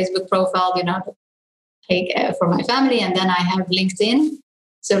personal Facebook profile, for my family. And then I have LinkedIn.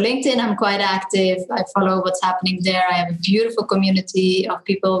 So LinkedIn, I'm quite active. I follow what's happening there. I have a beautiful community of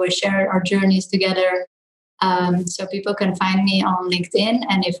people. We share our journeys together. So people can find me on LinkedIn.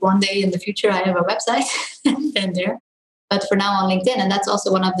 And if one day in the future I have a website, then there. But for now on LinkedIn, and that's also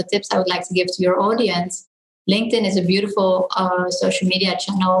one of the tips I would like to give to your audience. LinkedIn is a beautiful social media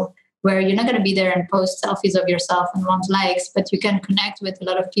channel where you're not going to be there and post selfies of yourself and want likes, but you can connect with a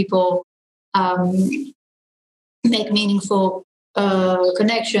lot of people, make meaningful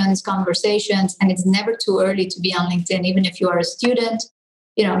connections, conversations. And it's never too early to be on LinkedIn, even if you are a student.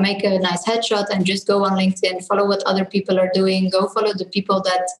 Make a nice headshot and just go on LinkedIn, follow what other people are doing, go follow the people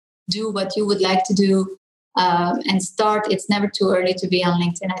that do what you would like to do, and start. It's never too early to be on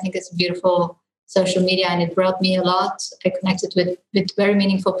LinkedIn. I think it's a beautiful social media, and it brought me a lot. I connected with very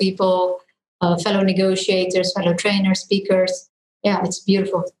meaningful people, fellow negotiators, fellow trainers, speakers. Yeah, it's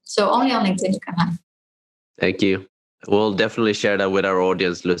beautiful. So only on LinkedIn you can find. Thank you. We'll definitely share that with our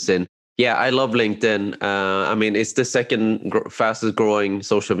audience, Lucine. Yeah, I love LinkedIn. I mean, it's the second fastest growing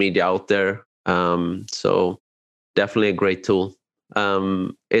social media out there. So definitely a great tool.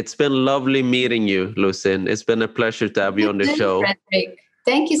 It's been lovely meeting you, Lucine. It's been a pleasure to have you on the show. Fredrik.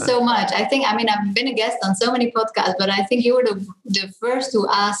 Thank you so much. I've been a guest on so many podcasts, but I think you were the first who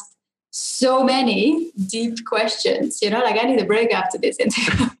asked so many deep questions. I need a break after this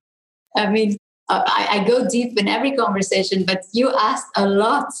interview. I go deep in every conversation, but you asked a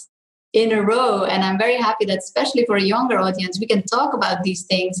lot in a row. And I'm very happy that, especially for a younger audience, we can talk about these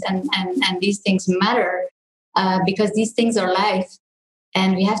things and these things matter because these things are life.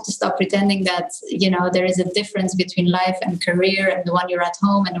 And we have to stop pretending that, there is a difference between life and career, and the one you're at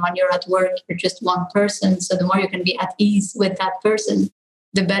home and the one you're at work. You're just one person. So the more you can be at ease with that person,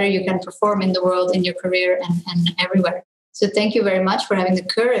 the better you can perform in the world, in your career, and everywhere. So thank you very much for having the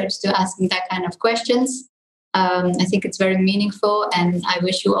courage to ask me that kind of questions. I think it's very meaningful, and I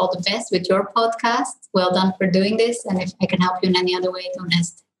wish you all the best with your podcast. Well done for doing this. And if I can help you in any other way, don't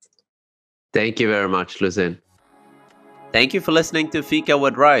hesitate. Thank you very much, Lucine. Thank you for listening to Fika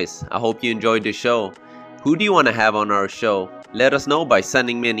with Rice. I hope you enjoyed the show. Who do you want to have on our show? Let us know by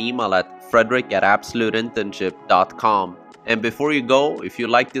sending me an email at fredrik@absoluteinternship.com. And before you go, if you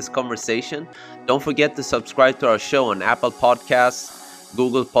like this conversation, don't forget to subscribe to our show on Apple Podcasts,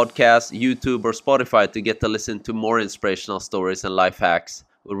 Google Podcasts, YouTube, or Spotify to get to listen to more inspirational stories and life hacks.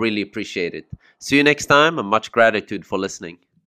 We really appreciate it. See you next time, and much gratitude for listening.